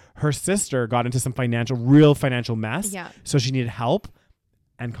later her sister got into some real financial mess. Yeah. So she needed help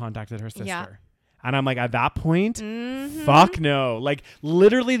and contacted her sister. Yeah. And I'm at that point, fuck no.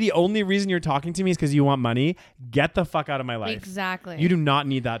 Literally the only reason you're talking to me is because you want money. Get the fuck out of my life. Exactly. You do not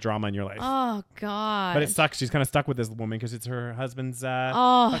need that drama in your life. Oh, God. But it sucks. She's kind of stuck with this woman because it's her husband's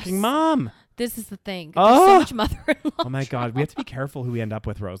fucking mom. This is the thing. Oh. There's so much mother-in-law. Oh, my God. We have to be careful who we end up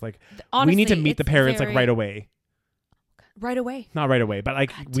with, Rose. Honestly, we need to meet the parents right away. Right away. Not right away, but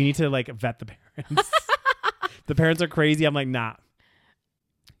we need to vet the parents. The parents are crazy. I'm nah.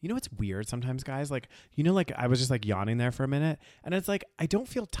 You know what's weird sometimes, guys? I was just yawning there for a minute, and it's I don't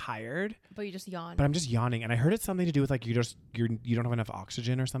feel tired, but you just yawn. But I'm just yawning, and I heard it's something to do with you don't have enough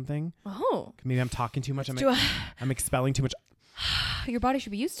oxygen or something. Oh, maybe I'm talking too much. I'm expelling too much. Your body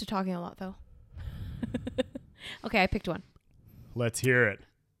should be used to talking a lot, though. Okay, I picked one. Let's hear it.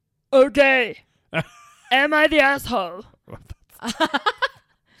 Okay. Am I the asshole?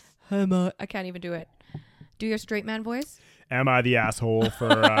 I can't even do it. Do your straight man voice. Am I the asshole for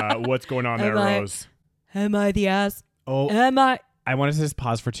what's going on there, Rose? Am I the ass? Oh, am I? I wanted to just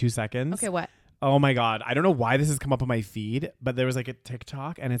pause for 2 seconds. Okay, what? Oh my God. I don't know why this has come up on my feed, but there was a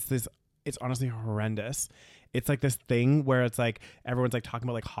TikTok and it's honestly horrendous. It's this thing where it's everyone's talking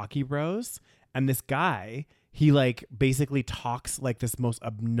about hockey bros, and this guy, he basically talks this most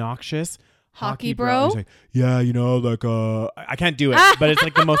obnoxious hockey bro. He's yeah, I can't do it, but it's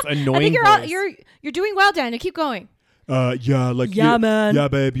the most annoying. I think you're doing well, Daniel. Keep going. Man. Yeah,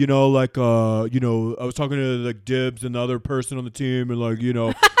 babe. I was talking to Dibs and the other person on the team, and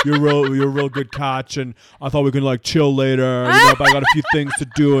you're a real good catch, and I thought we could chill later. But I got a few things to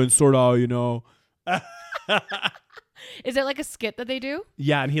do and sort out. Is it a skit that they do?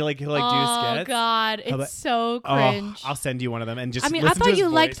 Yeah, and he'll do skits. Oh God, it's so cringe. I'll send you one of them and just. I thought you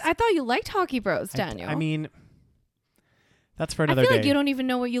liked Hockey Bros, Daniel. That's for another day. I feel like you don't even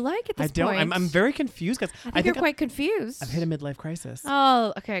know what you like at this point. I don't. I'm very confused, guys. I think you're quite confused. I've hit a midlife crisis.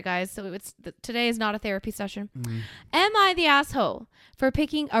 Oh, okay, guys. So today is not a therapy session. Am I the asshole for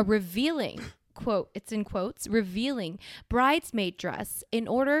picking a revealing quote? It's in quotes. Revealing bridesmaid dress in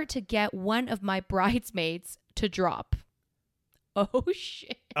order to get one of my bridesmaids to drop. Oh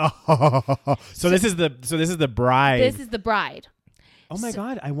shit. Oh, so this is the bride. This is the bride. Oh my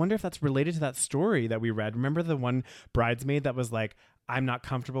God. I wonder if that's related to that story that we read. Remember the one bridesmaid that was I'm not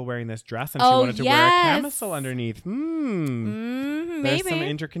comfortable wearing this dress, and she wanted to wear a camisole underneath. Maybe. There's some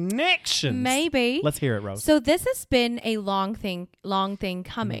interconnections. Maybe. Let's hear it, Rose. So this has been a long thing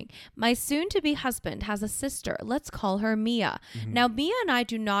coming. My soon-to-be husband has a sister. Let's call her Mia. Now, Mia and I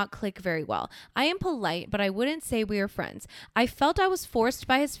do not click very well. I am polite, but I wouldn't say we are friends. I felt I was forced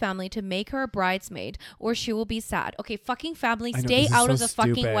by his family to make her a bridesmaid, or she will be sad. Okay, fucking family, stay out of the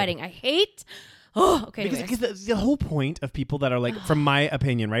fucking wedding. I hate Oh, okay. Because the whole point of people that are like, from my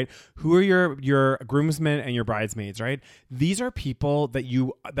opinion, right? Who are your groomsmen and your bridesmaids, right? These are people that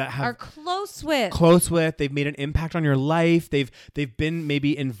are close with. They've made an impact on your life. They've been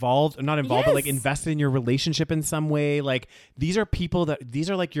maybe not involved, but like invested in your relationship in some way. Like these are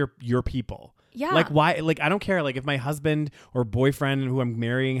like your people. Yeah. Like why? Like I don't care. Like if my husband or boyfriend who I'm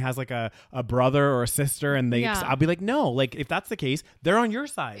marrying has like a brother or a sister, and I'll be like, no. Like if that's the case, they're on your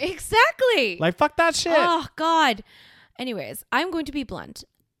side. Exactly. Like fuck that shit. Oh God. Anyways, I'm going to be blunt.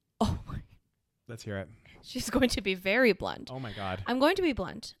 Oh my. Let's hear it. She's going to be very blunt. Oh my God. I'm going to be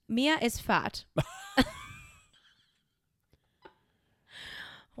blunt. Mia is fat.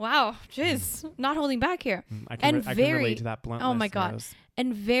 Wow. Jeez. Not holding back here. I can relate to that bluntness. Oh my God. Rose.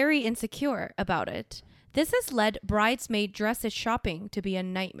 And very insecure about it. This has led bridesmaid dresses shopping to be a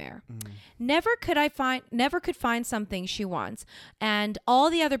nightmare. Never could find something she wants, and all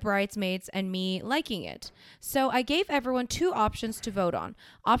the other bridesmaids and me liking it. So I gave everyone 2 options to vote on.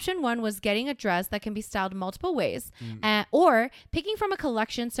 Option 1 was getting a dress that can be styled multiple ways, or picking from a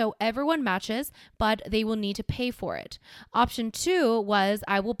collection so everyone matches, but they will need to pay for it. Option 2 was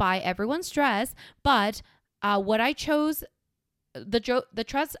I will buy everyone's dress, but what I chose. The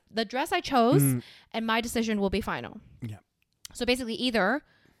dress I chose and my decision will be final. Yeah. So basically either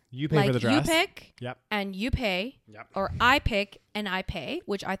you pay for the dress. You pick yep. and you pay. Yep. Or I pick and I pay,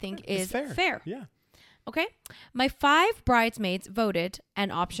 which I think is fair. Yeah. Okay. My 5 bridesmaids voted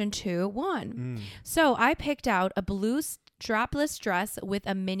and option 2 won. So I picked out a blue strapless dress with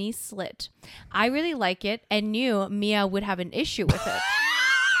a mini slit. I really like it and knew Mia would have an issue with it.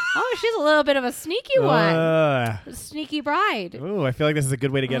 Oh, she's a little bit of a sneaky one. Sneaky bride. Ooh, I feel like this is a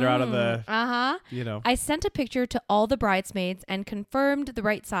good way to get her out of the, I sent a picture to all the bridesmaids and confirmed the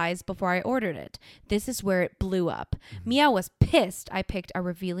right size before I ordered it. This is where it blew up. Mia was pissed I picked a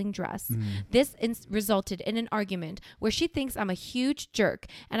revealing dress. This resulted in an argument where she thinks I'm a huge jerk,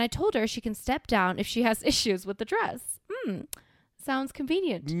 and I told her she can step down if she has issues with the dress. Sounds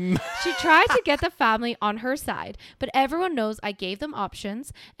convenient. She tried to get the family on her side, but everyone knows I gave them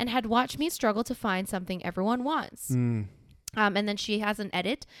options and had watched me struggle to find something everyone wants. And then she has an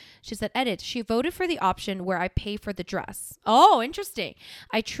edit. She said, edit. She voted for the option where I pay for the dress. Oh, interesting.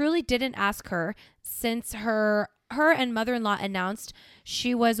 I truly didn't ask her since her and mother-in-law announced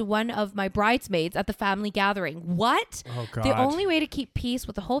she was one of my bridesmaids at the family gathering. What? Oh, God. The only way to keep peace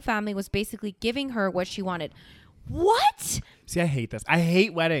with the whole family was basically giving her what she wanted. What? See, I hate this. I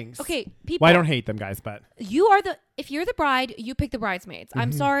hate weddings. Okay, people. Well, I don't hate them, guys, but if you're the bride, you pick the bridesmaids.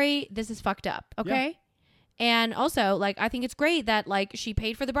 I'm sorry, this is fucked up. Okay. Yeah. And also, like, I think it's great that like she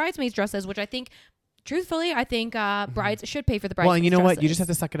paid for the bridesmaids dresses, which I think, truthfully, brides should pay for the bridesmaids. Well, and you know dresses. what? You just have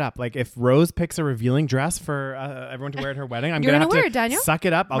to suck it up. Like, if Rose picks a revealing dress for everyone to wear at her wedding, I'm You're gonna gonna wear have it, to Daniel? suck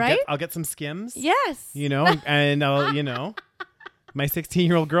it up. Right? I'll get some Skims. Yes. You know, and I'll my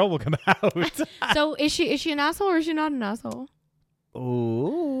 16-year-old girl will come out. So is she an asshole or is she not an asshole?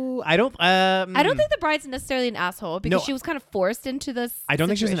 Oh, I don't think the bride's necessarily an asshole because she was kind of forced into this. I don't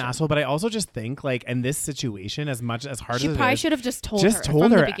think she's an situation. asshole, but I also just think like in this situation, as hard as she probably should have just told her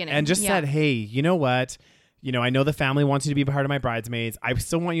from the beginning and just said, hey, you know what? You know, I know the family wants you to be part of my bridesmaids. I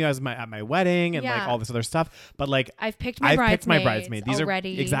still want you at my wedding and like all this other stuff. But like, I've picked my bridesmaids. These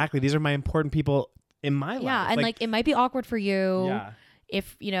already. These are my important people in my life. Yeah, and like it might be awkward for you. Yeah.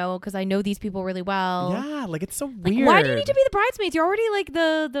 If because I know these people really well. Yeah, like it's so like, weird. Why do you need to be the bridesmaids? You're already like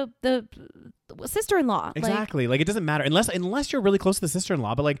the sister-in-law. Exactly. Like it doesn't matter unless you're really close to the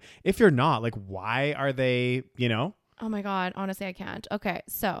sister-in-law. But like if you're not, like why are they? Oh my God! Honestly, I can't. Okay,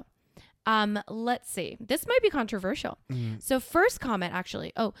 so let's see. This might be controversial. So first comment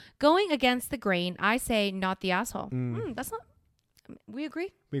actually. Oh, going against the grain, I say not the asshole. That's not. We agree.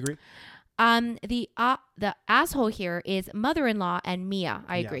 We agree. The asshole here is mother-in-law and Mia.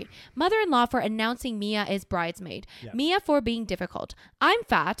 I agree. Mother-in-law for announcing Mia is bridesmaid. Yeah. Mia for being difficult. I'm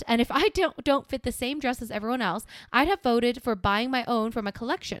fat, and if I don't fit the same dress as everyone else, I'd have voted for buying my own from a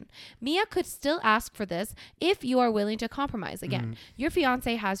collection. Mia could still ask for this if you are willing to compromise. Again, your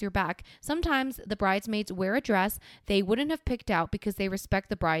fiance has your back. Sometimes the bridesmaids wear a dress they wouldn't have picked out because they respect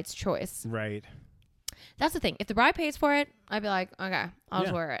the bride's choice. Right. That's the thing. If the bride pays for it, I'd be like, okay, I'll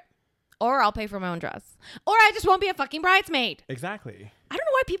just wear it. Or I'll pay for my own dress. Or I just won't be a fucking bridesmaid. Exactly. I don't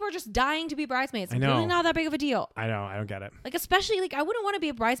know why people are just dying to be bridesmaids. It's really not that big of a deal. I know. I don't get it. Like, especially, like, I wouldn't want to be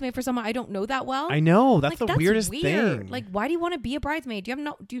a bridesmaid for someone I don't know that well. I know. That's like, the weirdest thing. Like, why do you want to be a bridesmaid? Do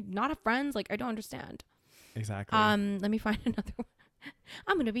you not have friends? Like, I don't understand. Exactly. Let me find another one.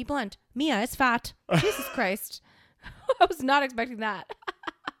 I'm going to be blunt. Mia is fat. Jesus Christ. I was not expecting that.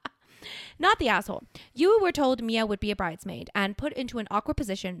 Not the asshole. You were told Mia would be a bridesmaid and put into an awkward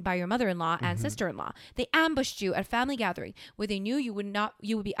position by your mother-in-law and sister-in-law. They ambushed you at a family gathering where they knew you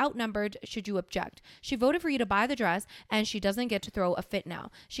would be outnumbered should you object. She voted for you to buy the dress, and she doesn't get to throw a fit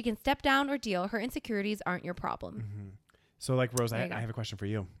now. She can step down or deal. Her insecurities aren't your problem. So like, Rose, I have a question for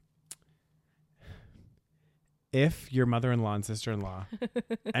you. If your mother-in-law and sister-in-law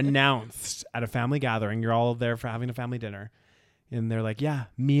announced at a family gathering, you're all there for having a family dinner, and they're like, yeah,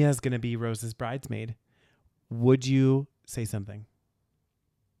 Mia's going to be Rose's bridesmaid, would you say something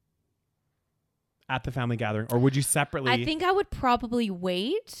at the family gathering? Or would you separately? I think I would probably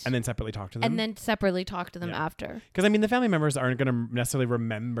wait. And then separately talk to them? And then separately talk to them after. Because, I mean, the family members aren't going to necessarily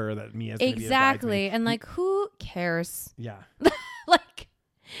remember that Mia's going to be a Exactly. bridesmaid. And like, who cares? Yeah. Like,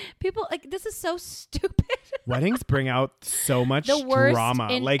 people, like, this is so stupid. Weddings bring out so much The worst drama.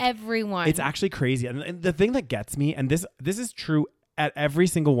 in like everyone. It's actually crazy. And the thing that gets me, and this is true at every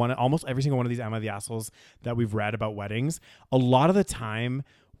single one, almost every single one of these Am I the Assholes that we've read about weddings, a lot of the time,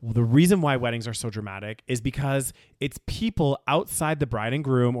 the reason why weddings are so dramatic is because it's people outside the bride and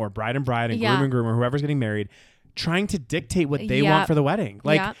groom, or bride and groom and groom, or whoever's getting married, trying to dictate what they want for the wedding.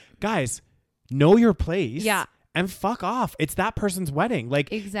 Like, guys, know your place. Yeah. And fuck off. It's that person's wedding.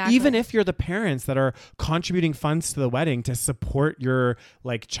 Like, Exactly. even if you're the parents that are contributing funds to the wedding to support your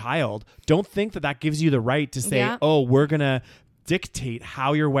like child, don't think that gives you the right to say, oh, we're going to dictate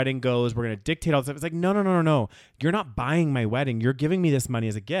how your wedding goes. We're going to dictate all this stuff. It's like, no. You're not buying my wedding. You're giving me this money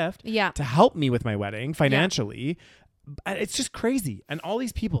as a gift to help me with my wedding financially. It's just crazy. And all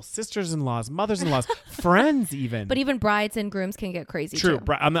these people, sisters-in-laws, mothers-in-laws, friends even. But even brides and grooms can get crazy True.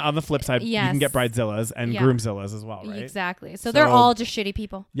 too. On the flip side, you can get bridezillas and groomzillas as well, right? Exactly. So they're all just shitty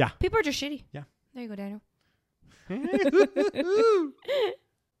people. Yeah. People are just shitty. Yeah. There you go, Daniel.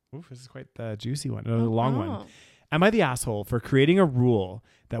 Oof, this is quite the juicy one. A long one. Am I the asshole for creating a rule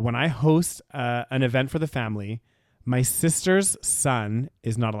that when I host an event for the family, my sister's son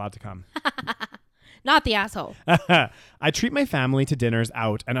is not allowed to come? Not the asshole. I treat my family to dinners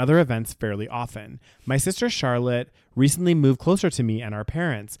out and other events fairly often. My sister Charlotte recently moved closer to me and our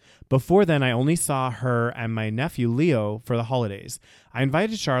parents. Before then, I only saw her and my nephew Leo for the holidays. I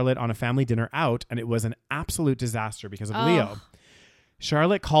invited Charlotte on a family dinner out, and it was an absolute disaster because of Leo.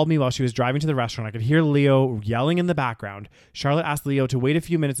 Charlotte called me while she was driving to the restaurant. I could hear Leo yelling in the background. Charlotte asked Leo to wait a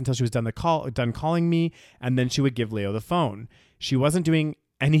few minutes until she was done calling me, and then she would give Leo the phone. She wasn't doing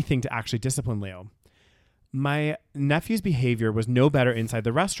anything to actually discipline Leo. My nephew's behavior was no better inside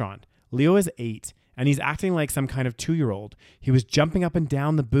the restaurant. Leo is 8, and he's acting like some kind of 2-year-old. He was jumping up and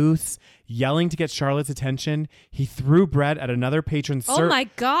down the booths, yelling to get Charlotte's attention. He threw bread at another patron's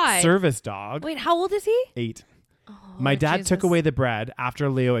service dog. Wait, how old is he? 8. My dad took away the bread after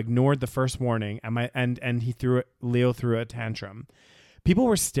Leo ignored the first warning, and Leo threw a tantrum. People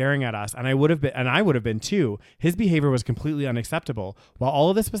were staring at us, and I would have been too. His behavior was completely unacceptable. While all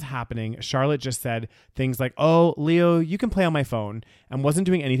of this was happening, Charlotte just said things like, "Oh, Leo, you can play on my phone," and wasn't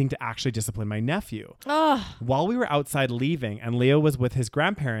doing anything to actually discipline my nephew. While we were outside leaving, and Leo was with his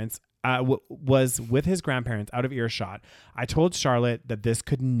grandparents, out of earshot, I told Charlotte that this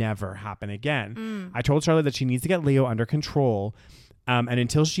could never happen again. I told Charlotte that she needs to get Leo under control, and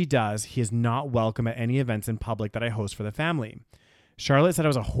until she does, he is not welcome at any events in public that I host for the family. Charlotte said I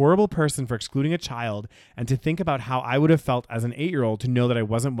was a horrible person for excluding a child, and to think about how I would have felt as an 8-year-old to know that I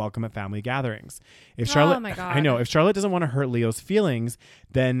wasn't welcome at family gatherings. If Charlotte, my God. I know, if Charlotte doesn't want to hurt Leo's feelings,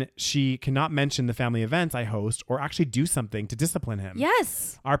 then she cannot mention the family events I host or actually do something to discipline him.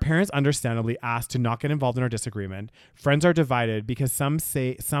 Yes. Our parents understandably asked to not get involved in our disagreement. Friends are divided because some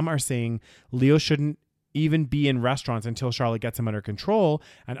are saying Leo shouldn't even be in restaurants until Charlotte gets him under control,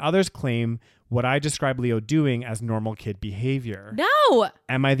 and others claim what I describe Leo doing as normal kid behavior. No.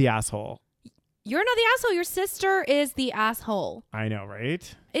 Am I the asshole? You're not the asshole. Your sister is the asshole. I know,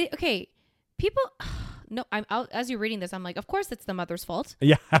 right? Okay. People... No, as you're reading this, I'm like, of course it's the mother's fault.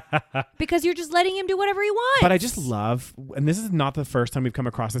 Yeah. Because you're just letting him do whatever he wants. But I just love, and this is not the first time we've come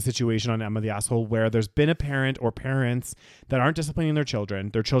across a situation on Am I the Asshole where there's been a parent or parents that aren't disciplining their children.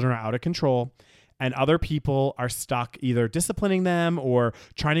 Their children are out of control. And other people are stuck either disciplining them or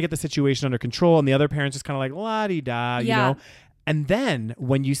trying to get the situation under control. And the other parent's just kind of like, la-di-da, you know? And then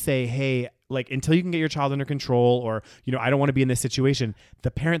when you say, hey, like, until you can get your child under control, or, you know, I don't want to be in this situation, the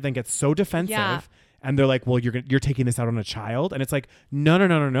parent then gets so defensive. Yeah. And they're like, well, you're taking this out on a child. And it's like, no.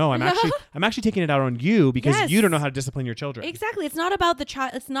 I'm actually taking it out on you because you don't know how to discipline your children. Exactly. It's not about the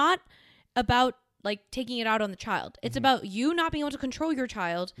child. It's not about like taking it out on the child. It's about you not being able to control your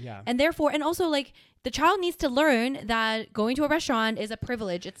child. Yeah. And therefore, and also like the child needs to learn that going to a restaurant is a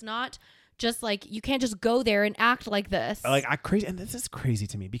privilege. It's not just like, you can't just go there and act like this. Like and this is crazy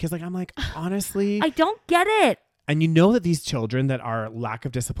to me because like I'm like, honestly, I don't get it. and you know that these children that are lack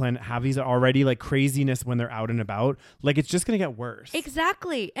of discipline have these already like craziness when they're out and about. Like it's just gonna get worse.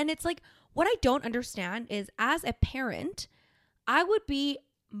 Exactly. And it's like, what I don't understand is, as a parent, I would be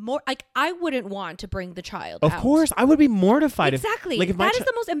more like, I wouldn't want to bring the child Of out. course, I would be mortified. Exactly. If That is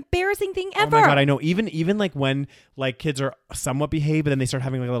the most embarrassing thing ever. Oh my God, I know. Even like when like kids are somewhat behaved, but then they start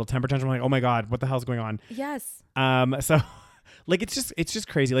having like a little temper tantrum. I'm like, oh my God, what the hell's going on? Yes. So like it's just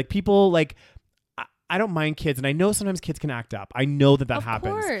crazy. Like people like. I don't mind kids, and I know sometimes kids can act up. I know that Of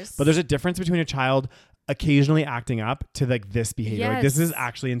happens. course. But there's a difference between a child occasionally acting up to like this behavior. Like this is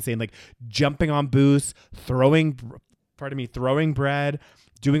actually insane. Like jumping on booths, throwing bread,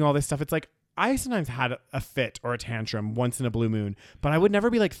 doing all this stuff. It's like I sometimes had a fit or a tantrum once in a blue moon, but I would never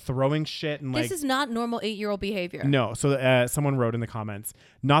be like throwing shit and like. This is not normal 8-year-old behavior. No. So someone wrote in the comments,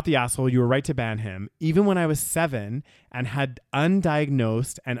 not the asshole. You were right to ban him. Even when I was 7 and had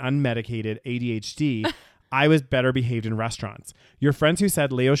undiagnosed and unmedicated ADHD, I was better behaved in restaurants. Your friends who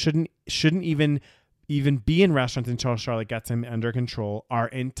said Leo shouldn't even be in restaurants until Charlotte gets him under control are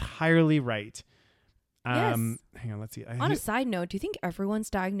entirely right. Yes. Hang on, let's see. On a side note, do you think everyone's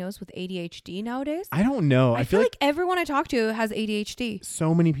diagnosed with ADHD nowadays? I don't know. I feel like everyone I talk to has ADHD.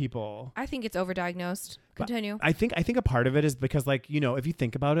 So many people. I think it's overdiagnosed. Continue. I think a part of it is because like, you know, if you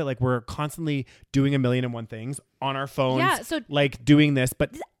think about it, like we're constantly doing 1,000,001 things on our phones. Yeah, so like doing this,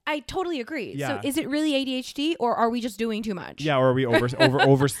 but I totally agree. Yeah. So is it really ADHD, or are we just doing too much? yeah, or are we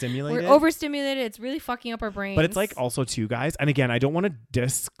overstimulated? We're overstimulated. It's really fucking up our brains. But it's like also too, guys. And again, I don't want to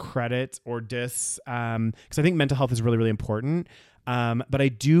discredit or because I think mental health is really, really important. But I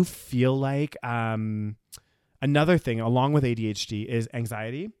do feel like another thing along with ADHD is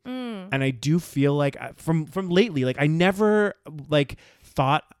anxiety. And I do feel like from lately, like I never like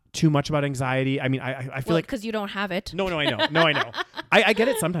thought too much about anxiety. I mean, I feel like because you don't have it. No, I know. I get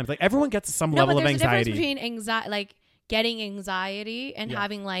it sometimes. Like everyone gets some level of anxiety. There's a difference between like getting anxiety and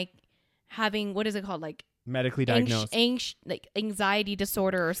having what is it called, like medically diagnosed like anxiety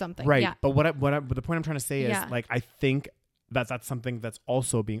disorder or something. Right. Yeah. But the point I'm trying to say is like I think that's something that's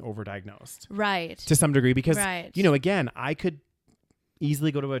also being overdiagnosed. Right. To some degree because Right. you know, again, I could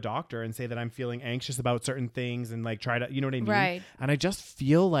easily go to a doctor and say that I'm feeling anxious about certain things and like try to, you know what I mean? Right. And I just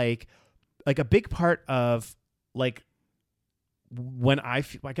feel like a big part of like when I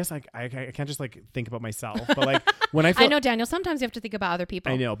guess I can't just like think about myself, but like when I feel, I know, Daniel, sometimes you have to think about other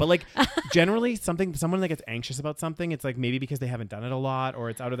people. I know, but like generally someone that gets anxious about something, it's like maybe because they haven't done it a lot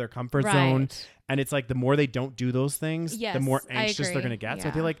or it's out of their comfort zone. And it's like the more they don't do those things, the more anxious they're going to get. Yeah. So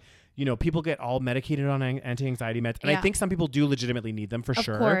I feel like, you know, people get all medicated on anti-anxiety meds. And I think some people do legitimately need them for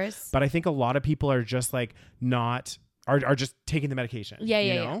sure. Of course. But I think a lot of people are just like are just taking the medication. Yeah,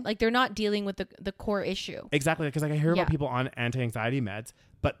 you know? Like they're not dealing with the core issue. Exactly. Because like I hear about people on anti-anxiety meds,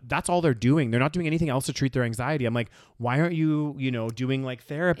 but that's all they're doing. They're not doing anything else to treat their anxiety. I'm like, why aren't you, you know, doing like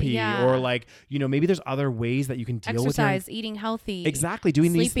therapy or like, you know, maybe there's other ways that you can deal with exercise, eating healthy. Exactly.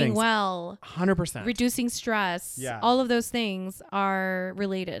 Doing these things. Sleeping well. 100%. Reducing stress. Yeah. All of those things are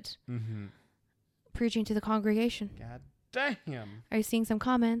related. Mm-hmm. Preaching to the congregation. God damn. Are you seeing some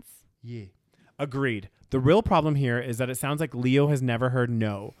comments? Yeah. Agreed. The real problem here is that it sounds like Leo has never heard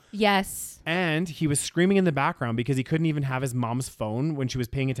no. Yes. And he was screaming in the background because he couldn't even have his mom's phone when she was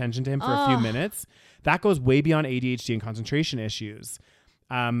paying attention to him for a few minutes. That goes way beyond ADHD and concentration issues.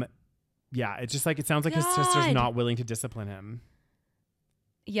 Yeah, it's just like it sounds like his sister's not willing to discipline him.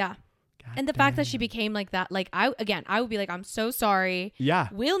 Yeah. God and the fact that she became like that, like I would be like, I'm so sorry. Yeah.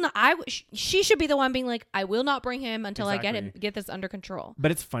 She should be the one being like, I will not bring him until I get this under control.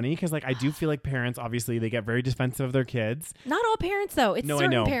 But it's funny because like I do feel like parents, obviously they get very defensive of their kids. Not all parents though. It's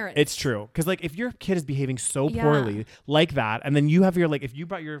certain parents. It's true. Because like if your kid is behaving so poorly like that, and then you have your like, if you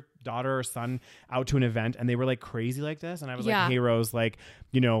brought your daughter or son out to an event and they were like crazy like this, and I was like, hey Rose, like,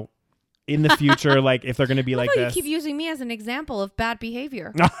 you know, in the future, like if they're going to be like this. You keep using me as an example of bad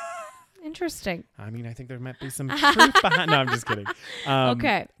behavior. Interesting. I mean, I think there might be some truth behind. No, I'm just kidding.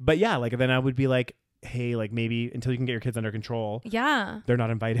 Okay. But yeah, like then I would be like, hey, like maybe until you can get your kids under control. Yeah. They're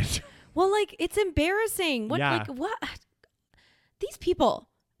not invited. Well, like it's embarrassing. What? These people.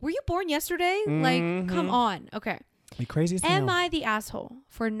 Were you born yesterday? Mm-hmm. Like, come on. Okay. The craziest thing. Am I the asshole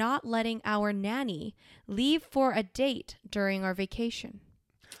for not letting our nanny leave for a date during our vacation?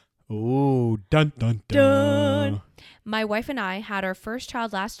 Oh, dun, dun, dun. My wife and I had our first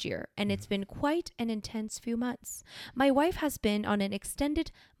child last year, and it's been quite an intense few months. My wife has been on an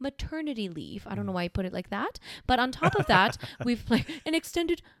extended maternity leave. I don't know why I put it like that. But on top of that, we've like an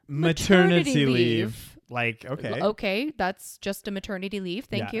extended maternity leave. Like, okay. Okay, that's just a maternity leave.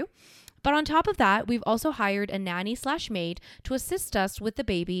 Thank you. But on top of that, we've also hired a nanny/maid to assist us with the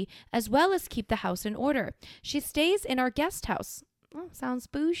baby, as well as keep the house in order. She stays in our guest house. Oh, sounds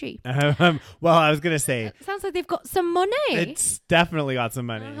bougie. Well, I was going to say. Sounds like they've got some money. It's definitely got some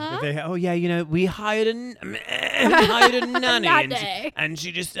money. Uh-huh. But oh, yeah, we hired a nanny. and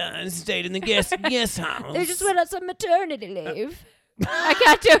she just stayed in the guest house. They just went on some maternity leave. I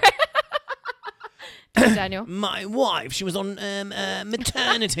can't do it. Daniel. My wife, she was on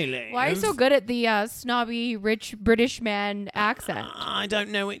maternity leave. Why are you so good at the snobby, rich British man accent? I don't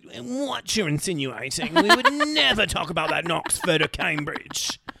know what you're insinuating. We would never talk about that in Oxford or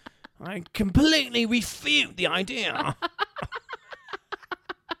Cambridge. I completely refute the idea.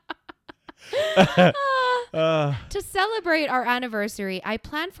 To celebrate our anniversary, I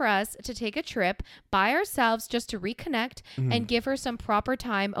planned for us to take a trip by ourselves just to reconnect and give her some proper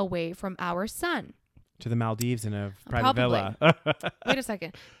time away from our son. To the Maldives in a private villa. Wait a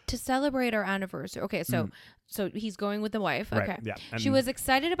second. To celebrate our anniversary. Okay, so he's going with the wife. Right, okay. yeah. She was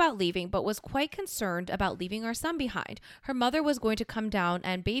excited about leaving, but was quite concerned about leaving our son behind. Her mother was going to come down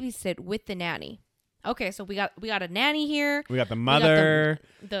and babysit with the nanny. Okay, so we got a nanny here. We got the mother.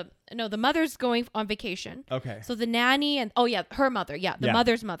 The mother's going on vacation. Okay. So the nanny and her mother. Yeah, the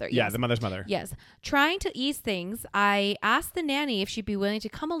mother's mother. Yes. Yeah, the mother's mother. Yes. Trying to ease things, I asked the nanny if she'd be willing to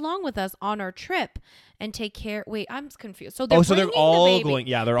come along with us on our trip and take care. Wait, I'm confused. So they're all the baby. going.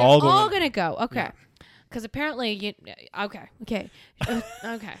 Yeah, they're all going. All gonna go. Okay. Because apparently, okay.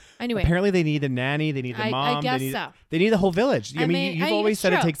 Anyway, apparently they need a nanny. They need the mom. I guess so. They need the whole village. I mean, you've always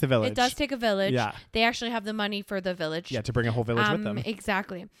said it takes a village. It does take a village. Yeah. They actually have the money for the village. Yeah, to bring a whole village with them.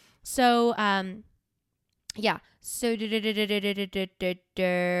 Exactly. So, yeah. So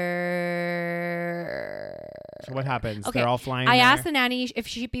what happens? Okay. They're all flying. I asked the nanny if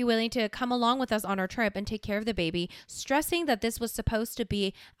she'd be willing to come along with us on our trip and take care of the baby, stressing that this was supposed to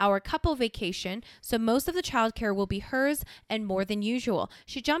be our couple vacation, so most of the childcare will be hers and more than usual.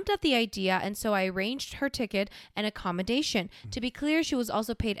 She jumped at the idea, and so I arranged her ticket and accommodation. To be clear, she was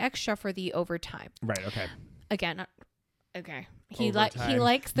also paid extra for the overtime. Right. Okay. Again. Okay. He likes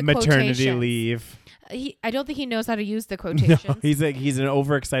the maternity quotations. leave. I don't think he knows how to use the quotations. No, he's an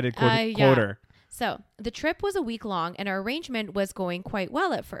overexcited quoter. Yeah. So the trip was a week long, and our arrangement was going quite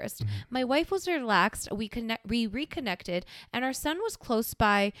well at first. My wife was relaxed. We reconnected, and our son was close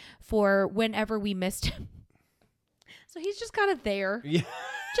by for whenever we missed him. So he's just kind of there,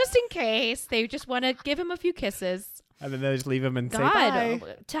 just in case they just want to give him a few kisses. And then they just leave him and say bye.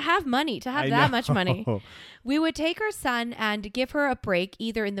 To have that much money. We would take our son and give her a break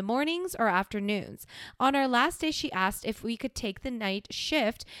either in the mornings or afternoons. On our last day, she asked if we could take the night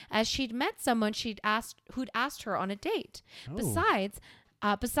shift as she'd met someone who'd asked her on a date. Oh.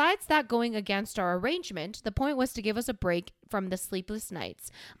 Besides that going against our arrangement, the point was to give us a break from the sleepless nights.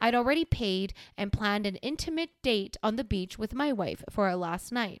 I'd already paid and planned an intimate date on the beach with my wife for our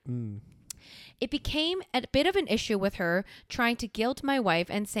last night. It became a bit of an issue with her trying to guilt my wife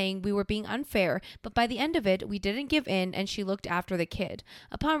and saying we were being unfair, but by the end of it, we didn't give in and she looked after the kid.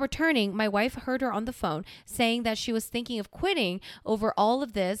 Upon returning, my wife heard her on the phone saying that she was thinking of quitting over all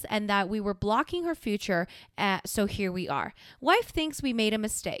of this and that we were blocking her future, so here we are. Wife thinks we made a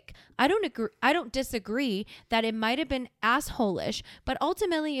mistake. I don't disagree that it might have been asshole-ish, but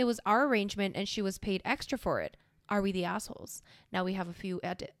ultimately it was our arrangement and she was paid extra for it. Are we the assholes? Now we have a few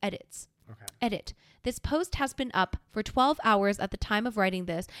edits. Okay. Edit. This post has been up for 12 hours at the time of writing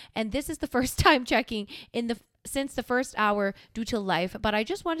this, and this is the first time checking since the first hour due to life, but I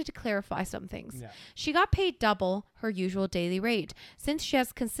just wanted to clarify some things. Yeah. She got paid double her usual daily rate. Since she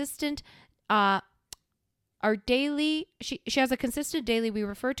has consistent she has a consistent daily, we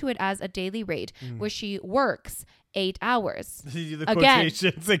refer to it as a daily rate, where she works 8 hours. The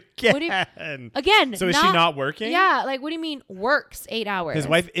quotations again. Again. So is she not working? Yeah. Like, what do you mean works 8 hours? His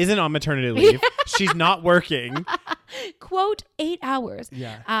wife isn't on maternity leave. She's not working. Quote 8 hours.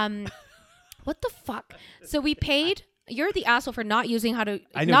 Yeah. What the fuck? So we paid. You're the asshole for not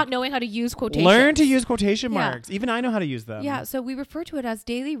knowing how to use quotations. Learn to use quotation marks. Even I know how to use them. Yeah. So we refer to it as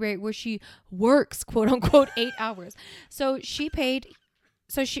daily rate, where she works, quote unquote, 8 hours. So she paid.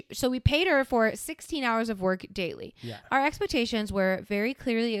 So we paid her for 16 hours of work daily. Yeah. Our expectations were very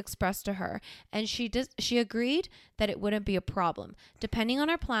clearly expressed to her, and she agreed that it wouldn't be a problem. Depending on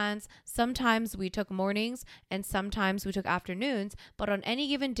our plans, sometimes we took mornings and sometimes we took afternoons, but on any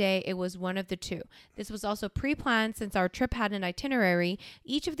given day, it was one of the two. This was also pre-planned since our trip had an itinerary.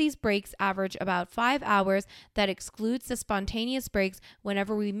 Each of these breaks averaged about 5 hours. That excludes the spontaneous breaks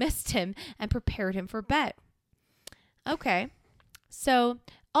whenever we missed him and prepared him for bed. Okay. So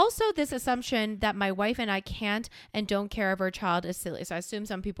Also, this assumption that my wife and I can't and don't care of our child is silly. So I assume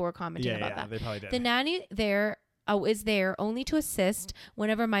some people were commenting about that. They probably did. The nanny there is there only to assist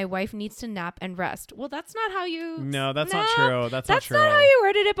whenever my wife needs to nap and rest. Well, that's not how you... No, that's not true. That's not true. That's not how you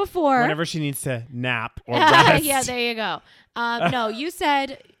worded it before. Whenever she needs to nap or rest. Yeah, there you go. No, you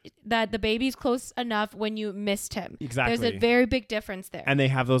said that the baby's close enough when you missed him. Exactly. There's a very big difference there. And they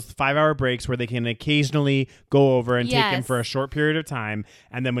have those 5-hour breaks where they can occasionally go over and take him for a short period of time.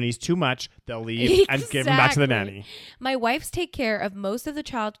 And then when he's too much, they'll leave and give him back to the nanny. My wife takes care of most of the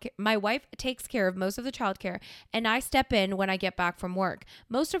childcare, and I step in when I get back from work.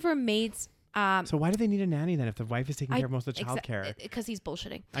 Most of her maids... so why do they need a nanny then if the wife is taking care of most of the childcare? Because he's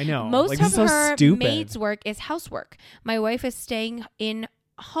bullshitting. I know. Most this of is so her stupid. maid's work is housework. My wife is staying in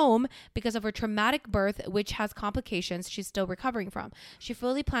home because of her traumatic birth, which has complications she's still recovering from. She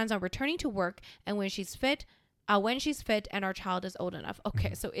fully plans on returning to work and when she's fit and our child is old enough.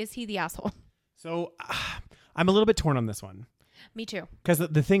 Okay, so is he the asshole? So I'm a little bit torn on this one. Me too. Because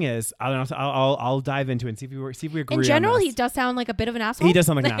the thing is, I'll dive into it and see if we agree. In general, on this. he does sound like a bit of an asshole. He does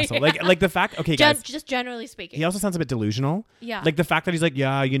sound like an asshole. Like the fact. Okay, guys. Just generally speaking. He also sounds a bit delusional. Yeah. Like the fact that he's like,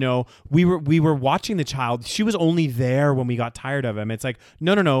 yeah, we were watching the child. She was only there when we got tired of him. It's like,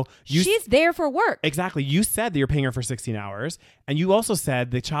 no. She's there for work. Exactly. You said that you're paying her for 16 hours, and you also said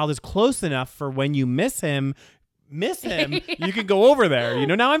the child is close enough for when you miss him, you can go over there.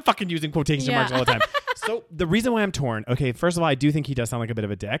 Now I'm fucking using quotation marks all the time. So the reason why I'm torn, okay, first of all, I do think he does sound like a bit of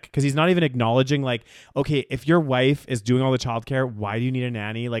a dick because he's not even acknowledging like, okay, if your wife is doing all the childcare, why do you need a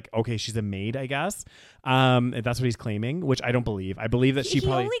nanny? Like, okay, she's a maid, I guess. If that's what he's claiming, which I don't believe. I believe that he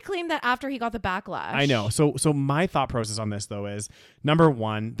only claimed that after he got the backlash. I know. So my thought process on this though is, number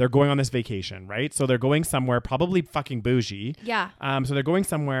one, they're going on this vacation, right? So they're going somewhere probably fucking bougie. Yeah. So they're going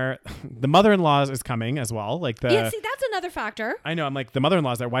somewhere. The mother-in-law is coming as well. Like see, that's another factor. I know. I'm like, the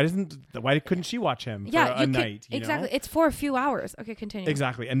mother-in-law's there. Why couldn't she watch him for a night? Exactly. It's for a few hours. Okay, continue.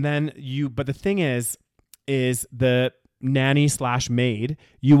 Exactly. And then but the thing is the nanny / maid,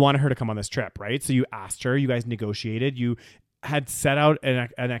 you wanted her to come on this trip, right? So you asked her, you guys negotiated, you had set out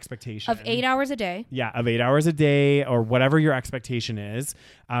an expectation of 8 hours a day. Yeah, of 8 hours a day or whatever your expectation is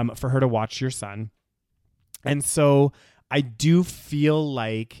for her to watch your son. And so I do feel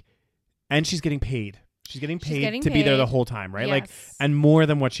like, and she's getting paid. She's getting paid to be there the whole time, right? Yes. Like, and more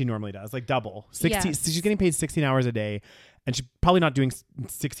than what she normally does, like double. 60. Yes. So she's getting paid 16 hours a day, and she's probably not doing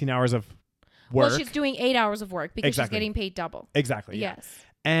 16 hours of work. Well, she's doing 8 hours of work because she's getting paid double. Exactly. Yes.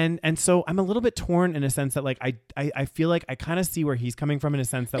 Yeah. And so I'm a little bit torn in a sense that like I feel like I kind of see where he's coming from in a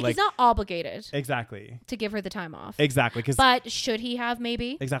sense that like he's not obligated exactly to give her the time off. Exactly. But should he have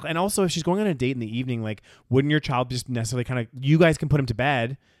maybe? Exactly. And also if she's going on a date in the evening, like wouldn't your child just necessarily kind of, you guys can put him to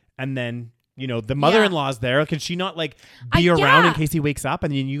bed and then the mother-in-law's there. Can she not like be around in case he wakes up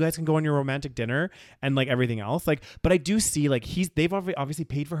and then you guys can go on your romantic dinner and like everything else? Like, but I do see like they've obviously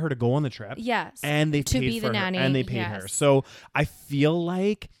paid for her to go on the trip. Yes. And they paid for her and they paid her. So I feel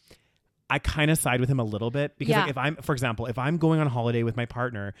like I kind of side with him a little bit because like for example, if I'm going on holiday with my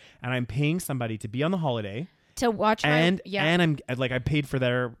partner and I'm paying somebody to be on the holiday to watch and I'm like I paid for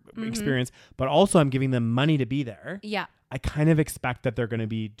their experience, but also I'm giving them money to be there. Yeah. I kind of expect that they're going to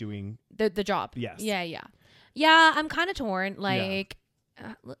be doing the job. Yes. Yeah. I'm kind of torn. Like,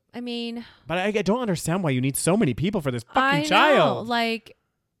 I mean, but I don't understand why you need so many people for this fucking I child. Know. Like,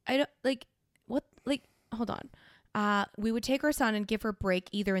 I don't like what. Like, hold on. We would take our son and give her a break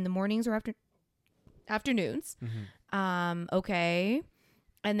either in the mornings or afternoons. Mm-hmm. Okay,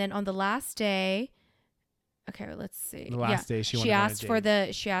 and then on the last day. Okay, let's see. The last day she asked for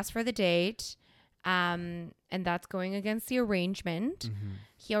the date. And that's going against the arrangement. Mm-hmm.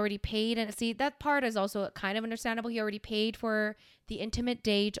 He already paid, and see that part is also kind of understandable. He already paid for the intimate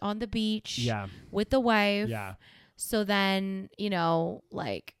date on the beach with the wife. Yeah. So then,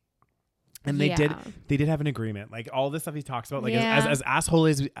 like, and they did have an agreement. Like all this stuff he talks about, like as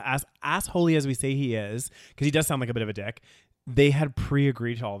assholey as we say he is, because he does sound like a bit of a dick. They had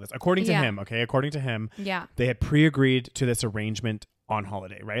pre-agreed to all this, according to him. Okay, according to him, they had pre-agreed to this arrangement on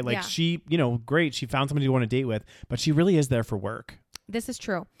holiday, right? Like she, great, she found somebody to want to date with, but she really is there for work. This is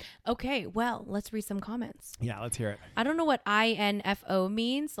true. Okay, well, let's read some comments. Yeah, let's hear it. I don't know what INFO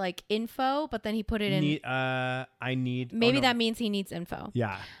means, like info, but then he put it in. That means he needs info.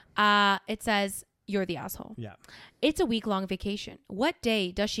 Yeah. It says, you're the asshole. Yeah. It's a week-long vacation. What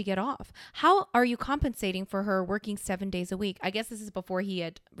day does she get off? How are you compensating for her working 7 days a week? I guess this is before he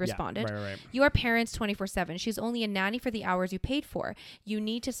had responded. Yeah, right. You are parents 24/7. She's only a nanny for the hours you paid for. You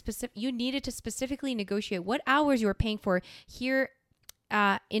needed to specifically negotiate what hours you were paying for here.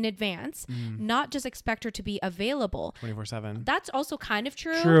 in advance, not just expect her to be available 24/7. That's also kind of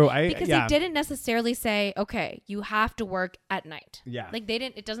true. Because they didn't necessarily say, okay, you have to work at night. Yeah. Like they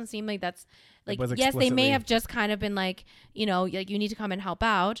didn't, it doesn't seem like that's like, was yes, they may have just kind of been like, you know, like you need to come and help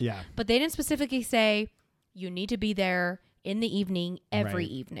out. Yeah. But they didn't specifically say you need to be there in the evening, every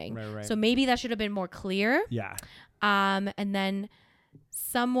Right. evening. Right. So maybe that should have been more clear. Yeah. And then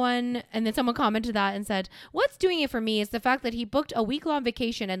someone commented that and said, what's doing it for me is the fact that he booked a week-long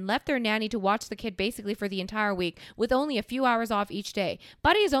vacation and left their nanny to watch the kid basically for the entire week with only a few hours off each day.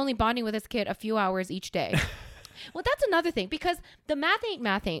 Buddy is only bonding with his kid a few hours each day. Well, that's another thing, because the math ain't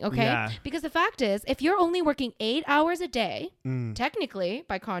mathing, okay? Yeah. Because the fact is, if you're only working 8 hours a day, technically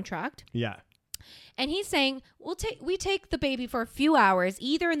by contract, Yeah. and he's saying, we take the baby for a few hours,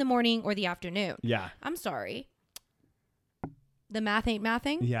 either in the morning or the afternoon. Yeah. I'm sorry. The math ain't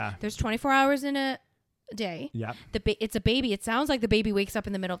mathing. Yeah. There's 24 hours in a day. Yeah. It's a baby. It sounds like the baby wakes up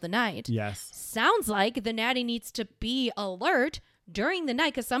in the middle of the night. Yes. Sounds like the nanny needs to be alert during the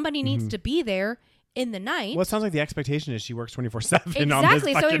night because somebody needs to be there in the night. Well, it sounds like the expectation is she works 24/7 on this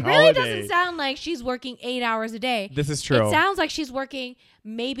Exactly. So it really holiday. doesn't sound like she's working 8 hours a day. This is true. It sounds like she's working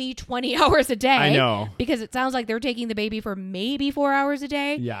maybe 20 hours a day. I know. Because it sounds like they're taking the baby for maybe 4 hours a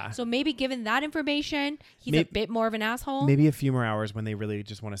day. Yeah. So maybe given that information, he's a bit more of an asshole. Maybe a few more hours when they really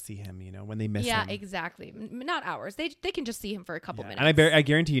just want to see him, you know, when they miss him. Yeah, exactly. Not hours. They can just see him for a couple minutes. And I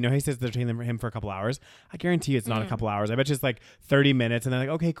guarantee, you know, he says they're taking him for a couple hours. I guarantee it's not a couple hours. I bet you it's like 30 minutes and they're like,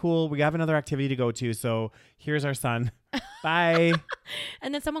 okay, cool. We have another activity to go to. So here's our son. Bye.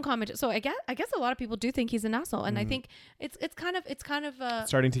 And then someone commented. So I guess a lot of people do think he's an asshole. And I think it's kind of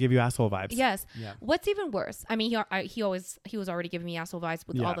starting to give you asshole vibes. Yes. Yeah. What's even worse? I mean, he was already giving me asshole vibes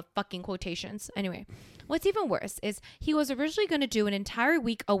with all the fucking quotations. Anyway, what's even worse is he was originally going to do an entire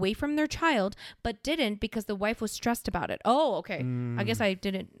week away from their child, but didn't because the wife was stressed about it. Oh, okay. I guess I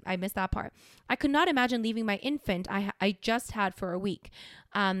missed that part. I could not imagine leaving my infant I just had for a week.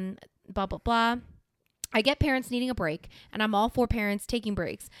 Blah, blah, blah. I get parents needing a break, and I'm all for parents taking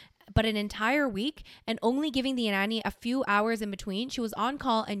breaks. But an entire week and only giving the nanny a few hours in between, she was on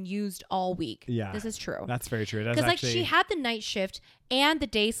call and used all week. Yeah. This is true. That's very true. Because like she had the night shift and the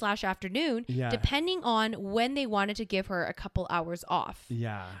day/afternoon, depending on when they wanted to give her a couple hours off.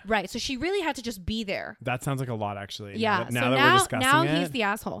 Yeah. Right. So she really had to just be there. That sounds like a lot, actually. Yeah. Now he's the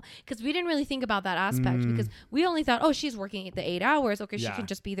asshole. Because we didn't really think about that aspect because we only thought, oh, she's working the 8 hours. Okay, she can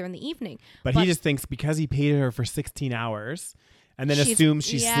just be there in the evening. But he just thinks because he paid her for 16 hours and then assumes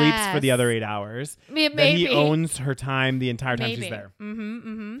she sleeps for the other 8 hours, that he owns her time the entire time she's there.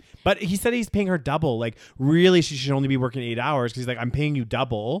 But he said he's paying her double. Like, really, she should only be working 8 hours because he's like, I'm paying you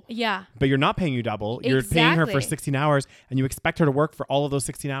double. Yeah. But you're not paying you double. You're paying her for 16 hours, and you expect her to work for all of those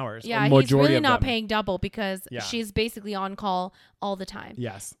 16 hours. Yeah, he's really not paying double because she's basically on call all the time.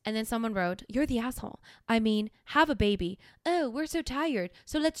 Yes. And then someone wrote, you're the asshole. I mean, have a baby. Oh, we're so tired.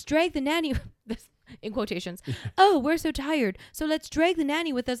 So let's drag the nanny... in quotations. Oh, we're so tired. So let's drag the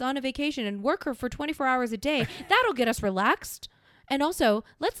nanny with us on a vacation and work her for 24 hours a day. That'll get us relaxed. And also,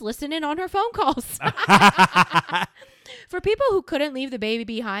 let's listen in on her phone calls. For people who couldn't leave the baby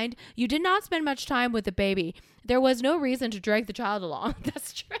behind, you did not spend much time with the baby. There was no reason to drag the child along.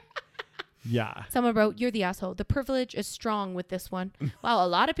 That's true. Yeah. Someone wrote, you're the asshole. The privilege is strong with this one. Wow, a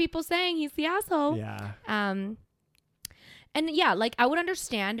lot of people saying he's the asshole. Yeah. And yeah, like I would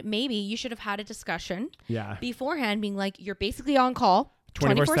understand maybe you should have had a discussion beforehand being like, you're basically on call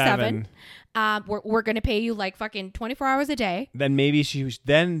 24/7. We're going to pay you like fucking 24 hours a day. Then maybe she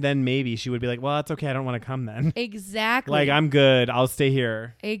would be like, well, it's okay. I don't want to come then. Exactly. Like, I'm good. I'll stay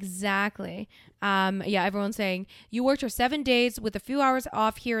here. Exactly. Yeah, everyone's saying you worked for 7 days with a few hours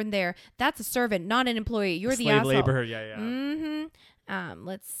off here and there. That's a servant, not an employee. You're the asshole. Slave labor. Yeah. Mm-hmm.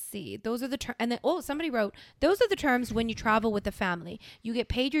 Let's see. Those are the terms. And then, somebody wrote, those are the terms when you travel with the family. You get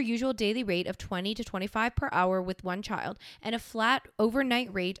paid your usual daily rate of 20 to 25 per hour with one child and a flat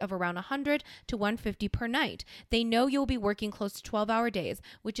overnight rate of around 100 to 150 per night. They know you'll be working close to 12-hour days,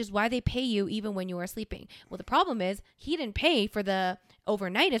 which is why they pay you even when you are sleeping. Well, the problem is he didn't pay for the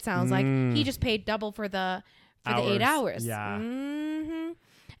overnight. It sounds like he just paid double for the 8 hours. Yeah. Mm-hmm.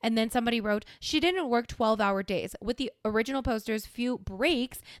 And then somebody wrote, she didn't work 12-hour days. With the original poster's few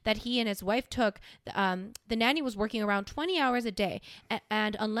breaks that he and his wife took, the nanny was working around 20 hours a day.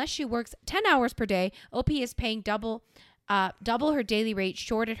 And unless she works 10 hours per day, OP is paying double her daily rate,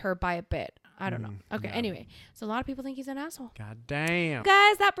 shorted her by a bit. I don't know. Okay, anyway. So a lot of people think he's an asshole. God damn.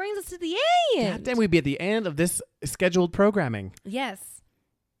 Guys, that brings us to the end. God damn, we'd be at the end of this scheduled programming. Yes.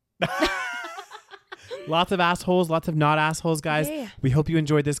 Lots of assholes, lots of not assholes, guys. Yeah. We hope you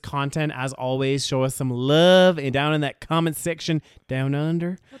enjoyed this content. As always, show us some love and down in that comment section down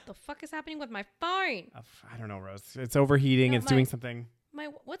under. What the fuck is happening with my phone? I don't know, Rose. It's overheating. No, It's doing something.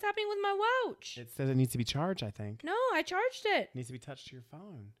 What's happening with my watch? It says it needs to be charged, I think. No, I charged it. It needs to be touched to your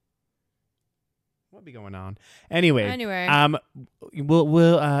phone. What'd be going on? Anyway. Anyway,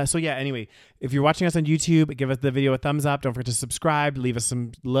 if you're watching us on YouTube, give us the video a thumbs up. Don't forget to subscribe. Leave us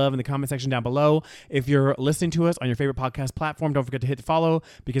some love in the comment section down below. If you're listening to us on your favorite podcast platform, don't forget to hit follow,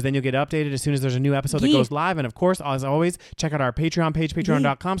 because then you'll get updated as soon as there's a new episode that goes live. And of course, as always, check out our Patreon page,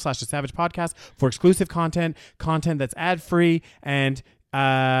 patreon.com/thesavagepodcast for exclusive content that's ad-free and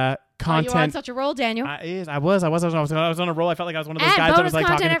content. You're on such a roll, Daniel. I was on a roll. I felt like I was one of those guys that was like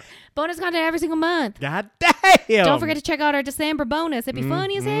talking. Bonus content every single month. God damn! Don't forget to check out our December bonus. It'd be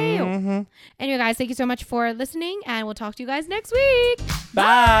funny as hell. Anyway, guys, thank you so much for listening, and we'll talk to you guys next week.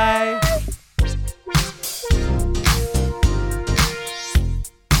 Bye.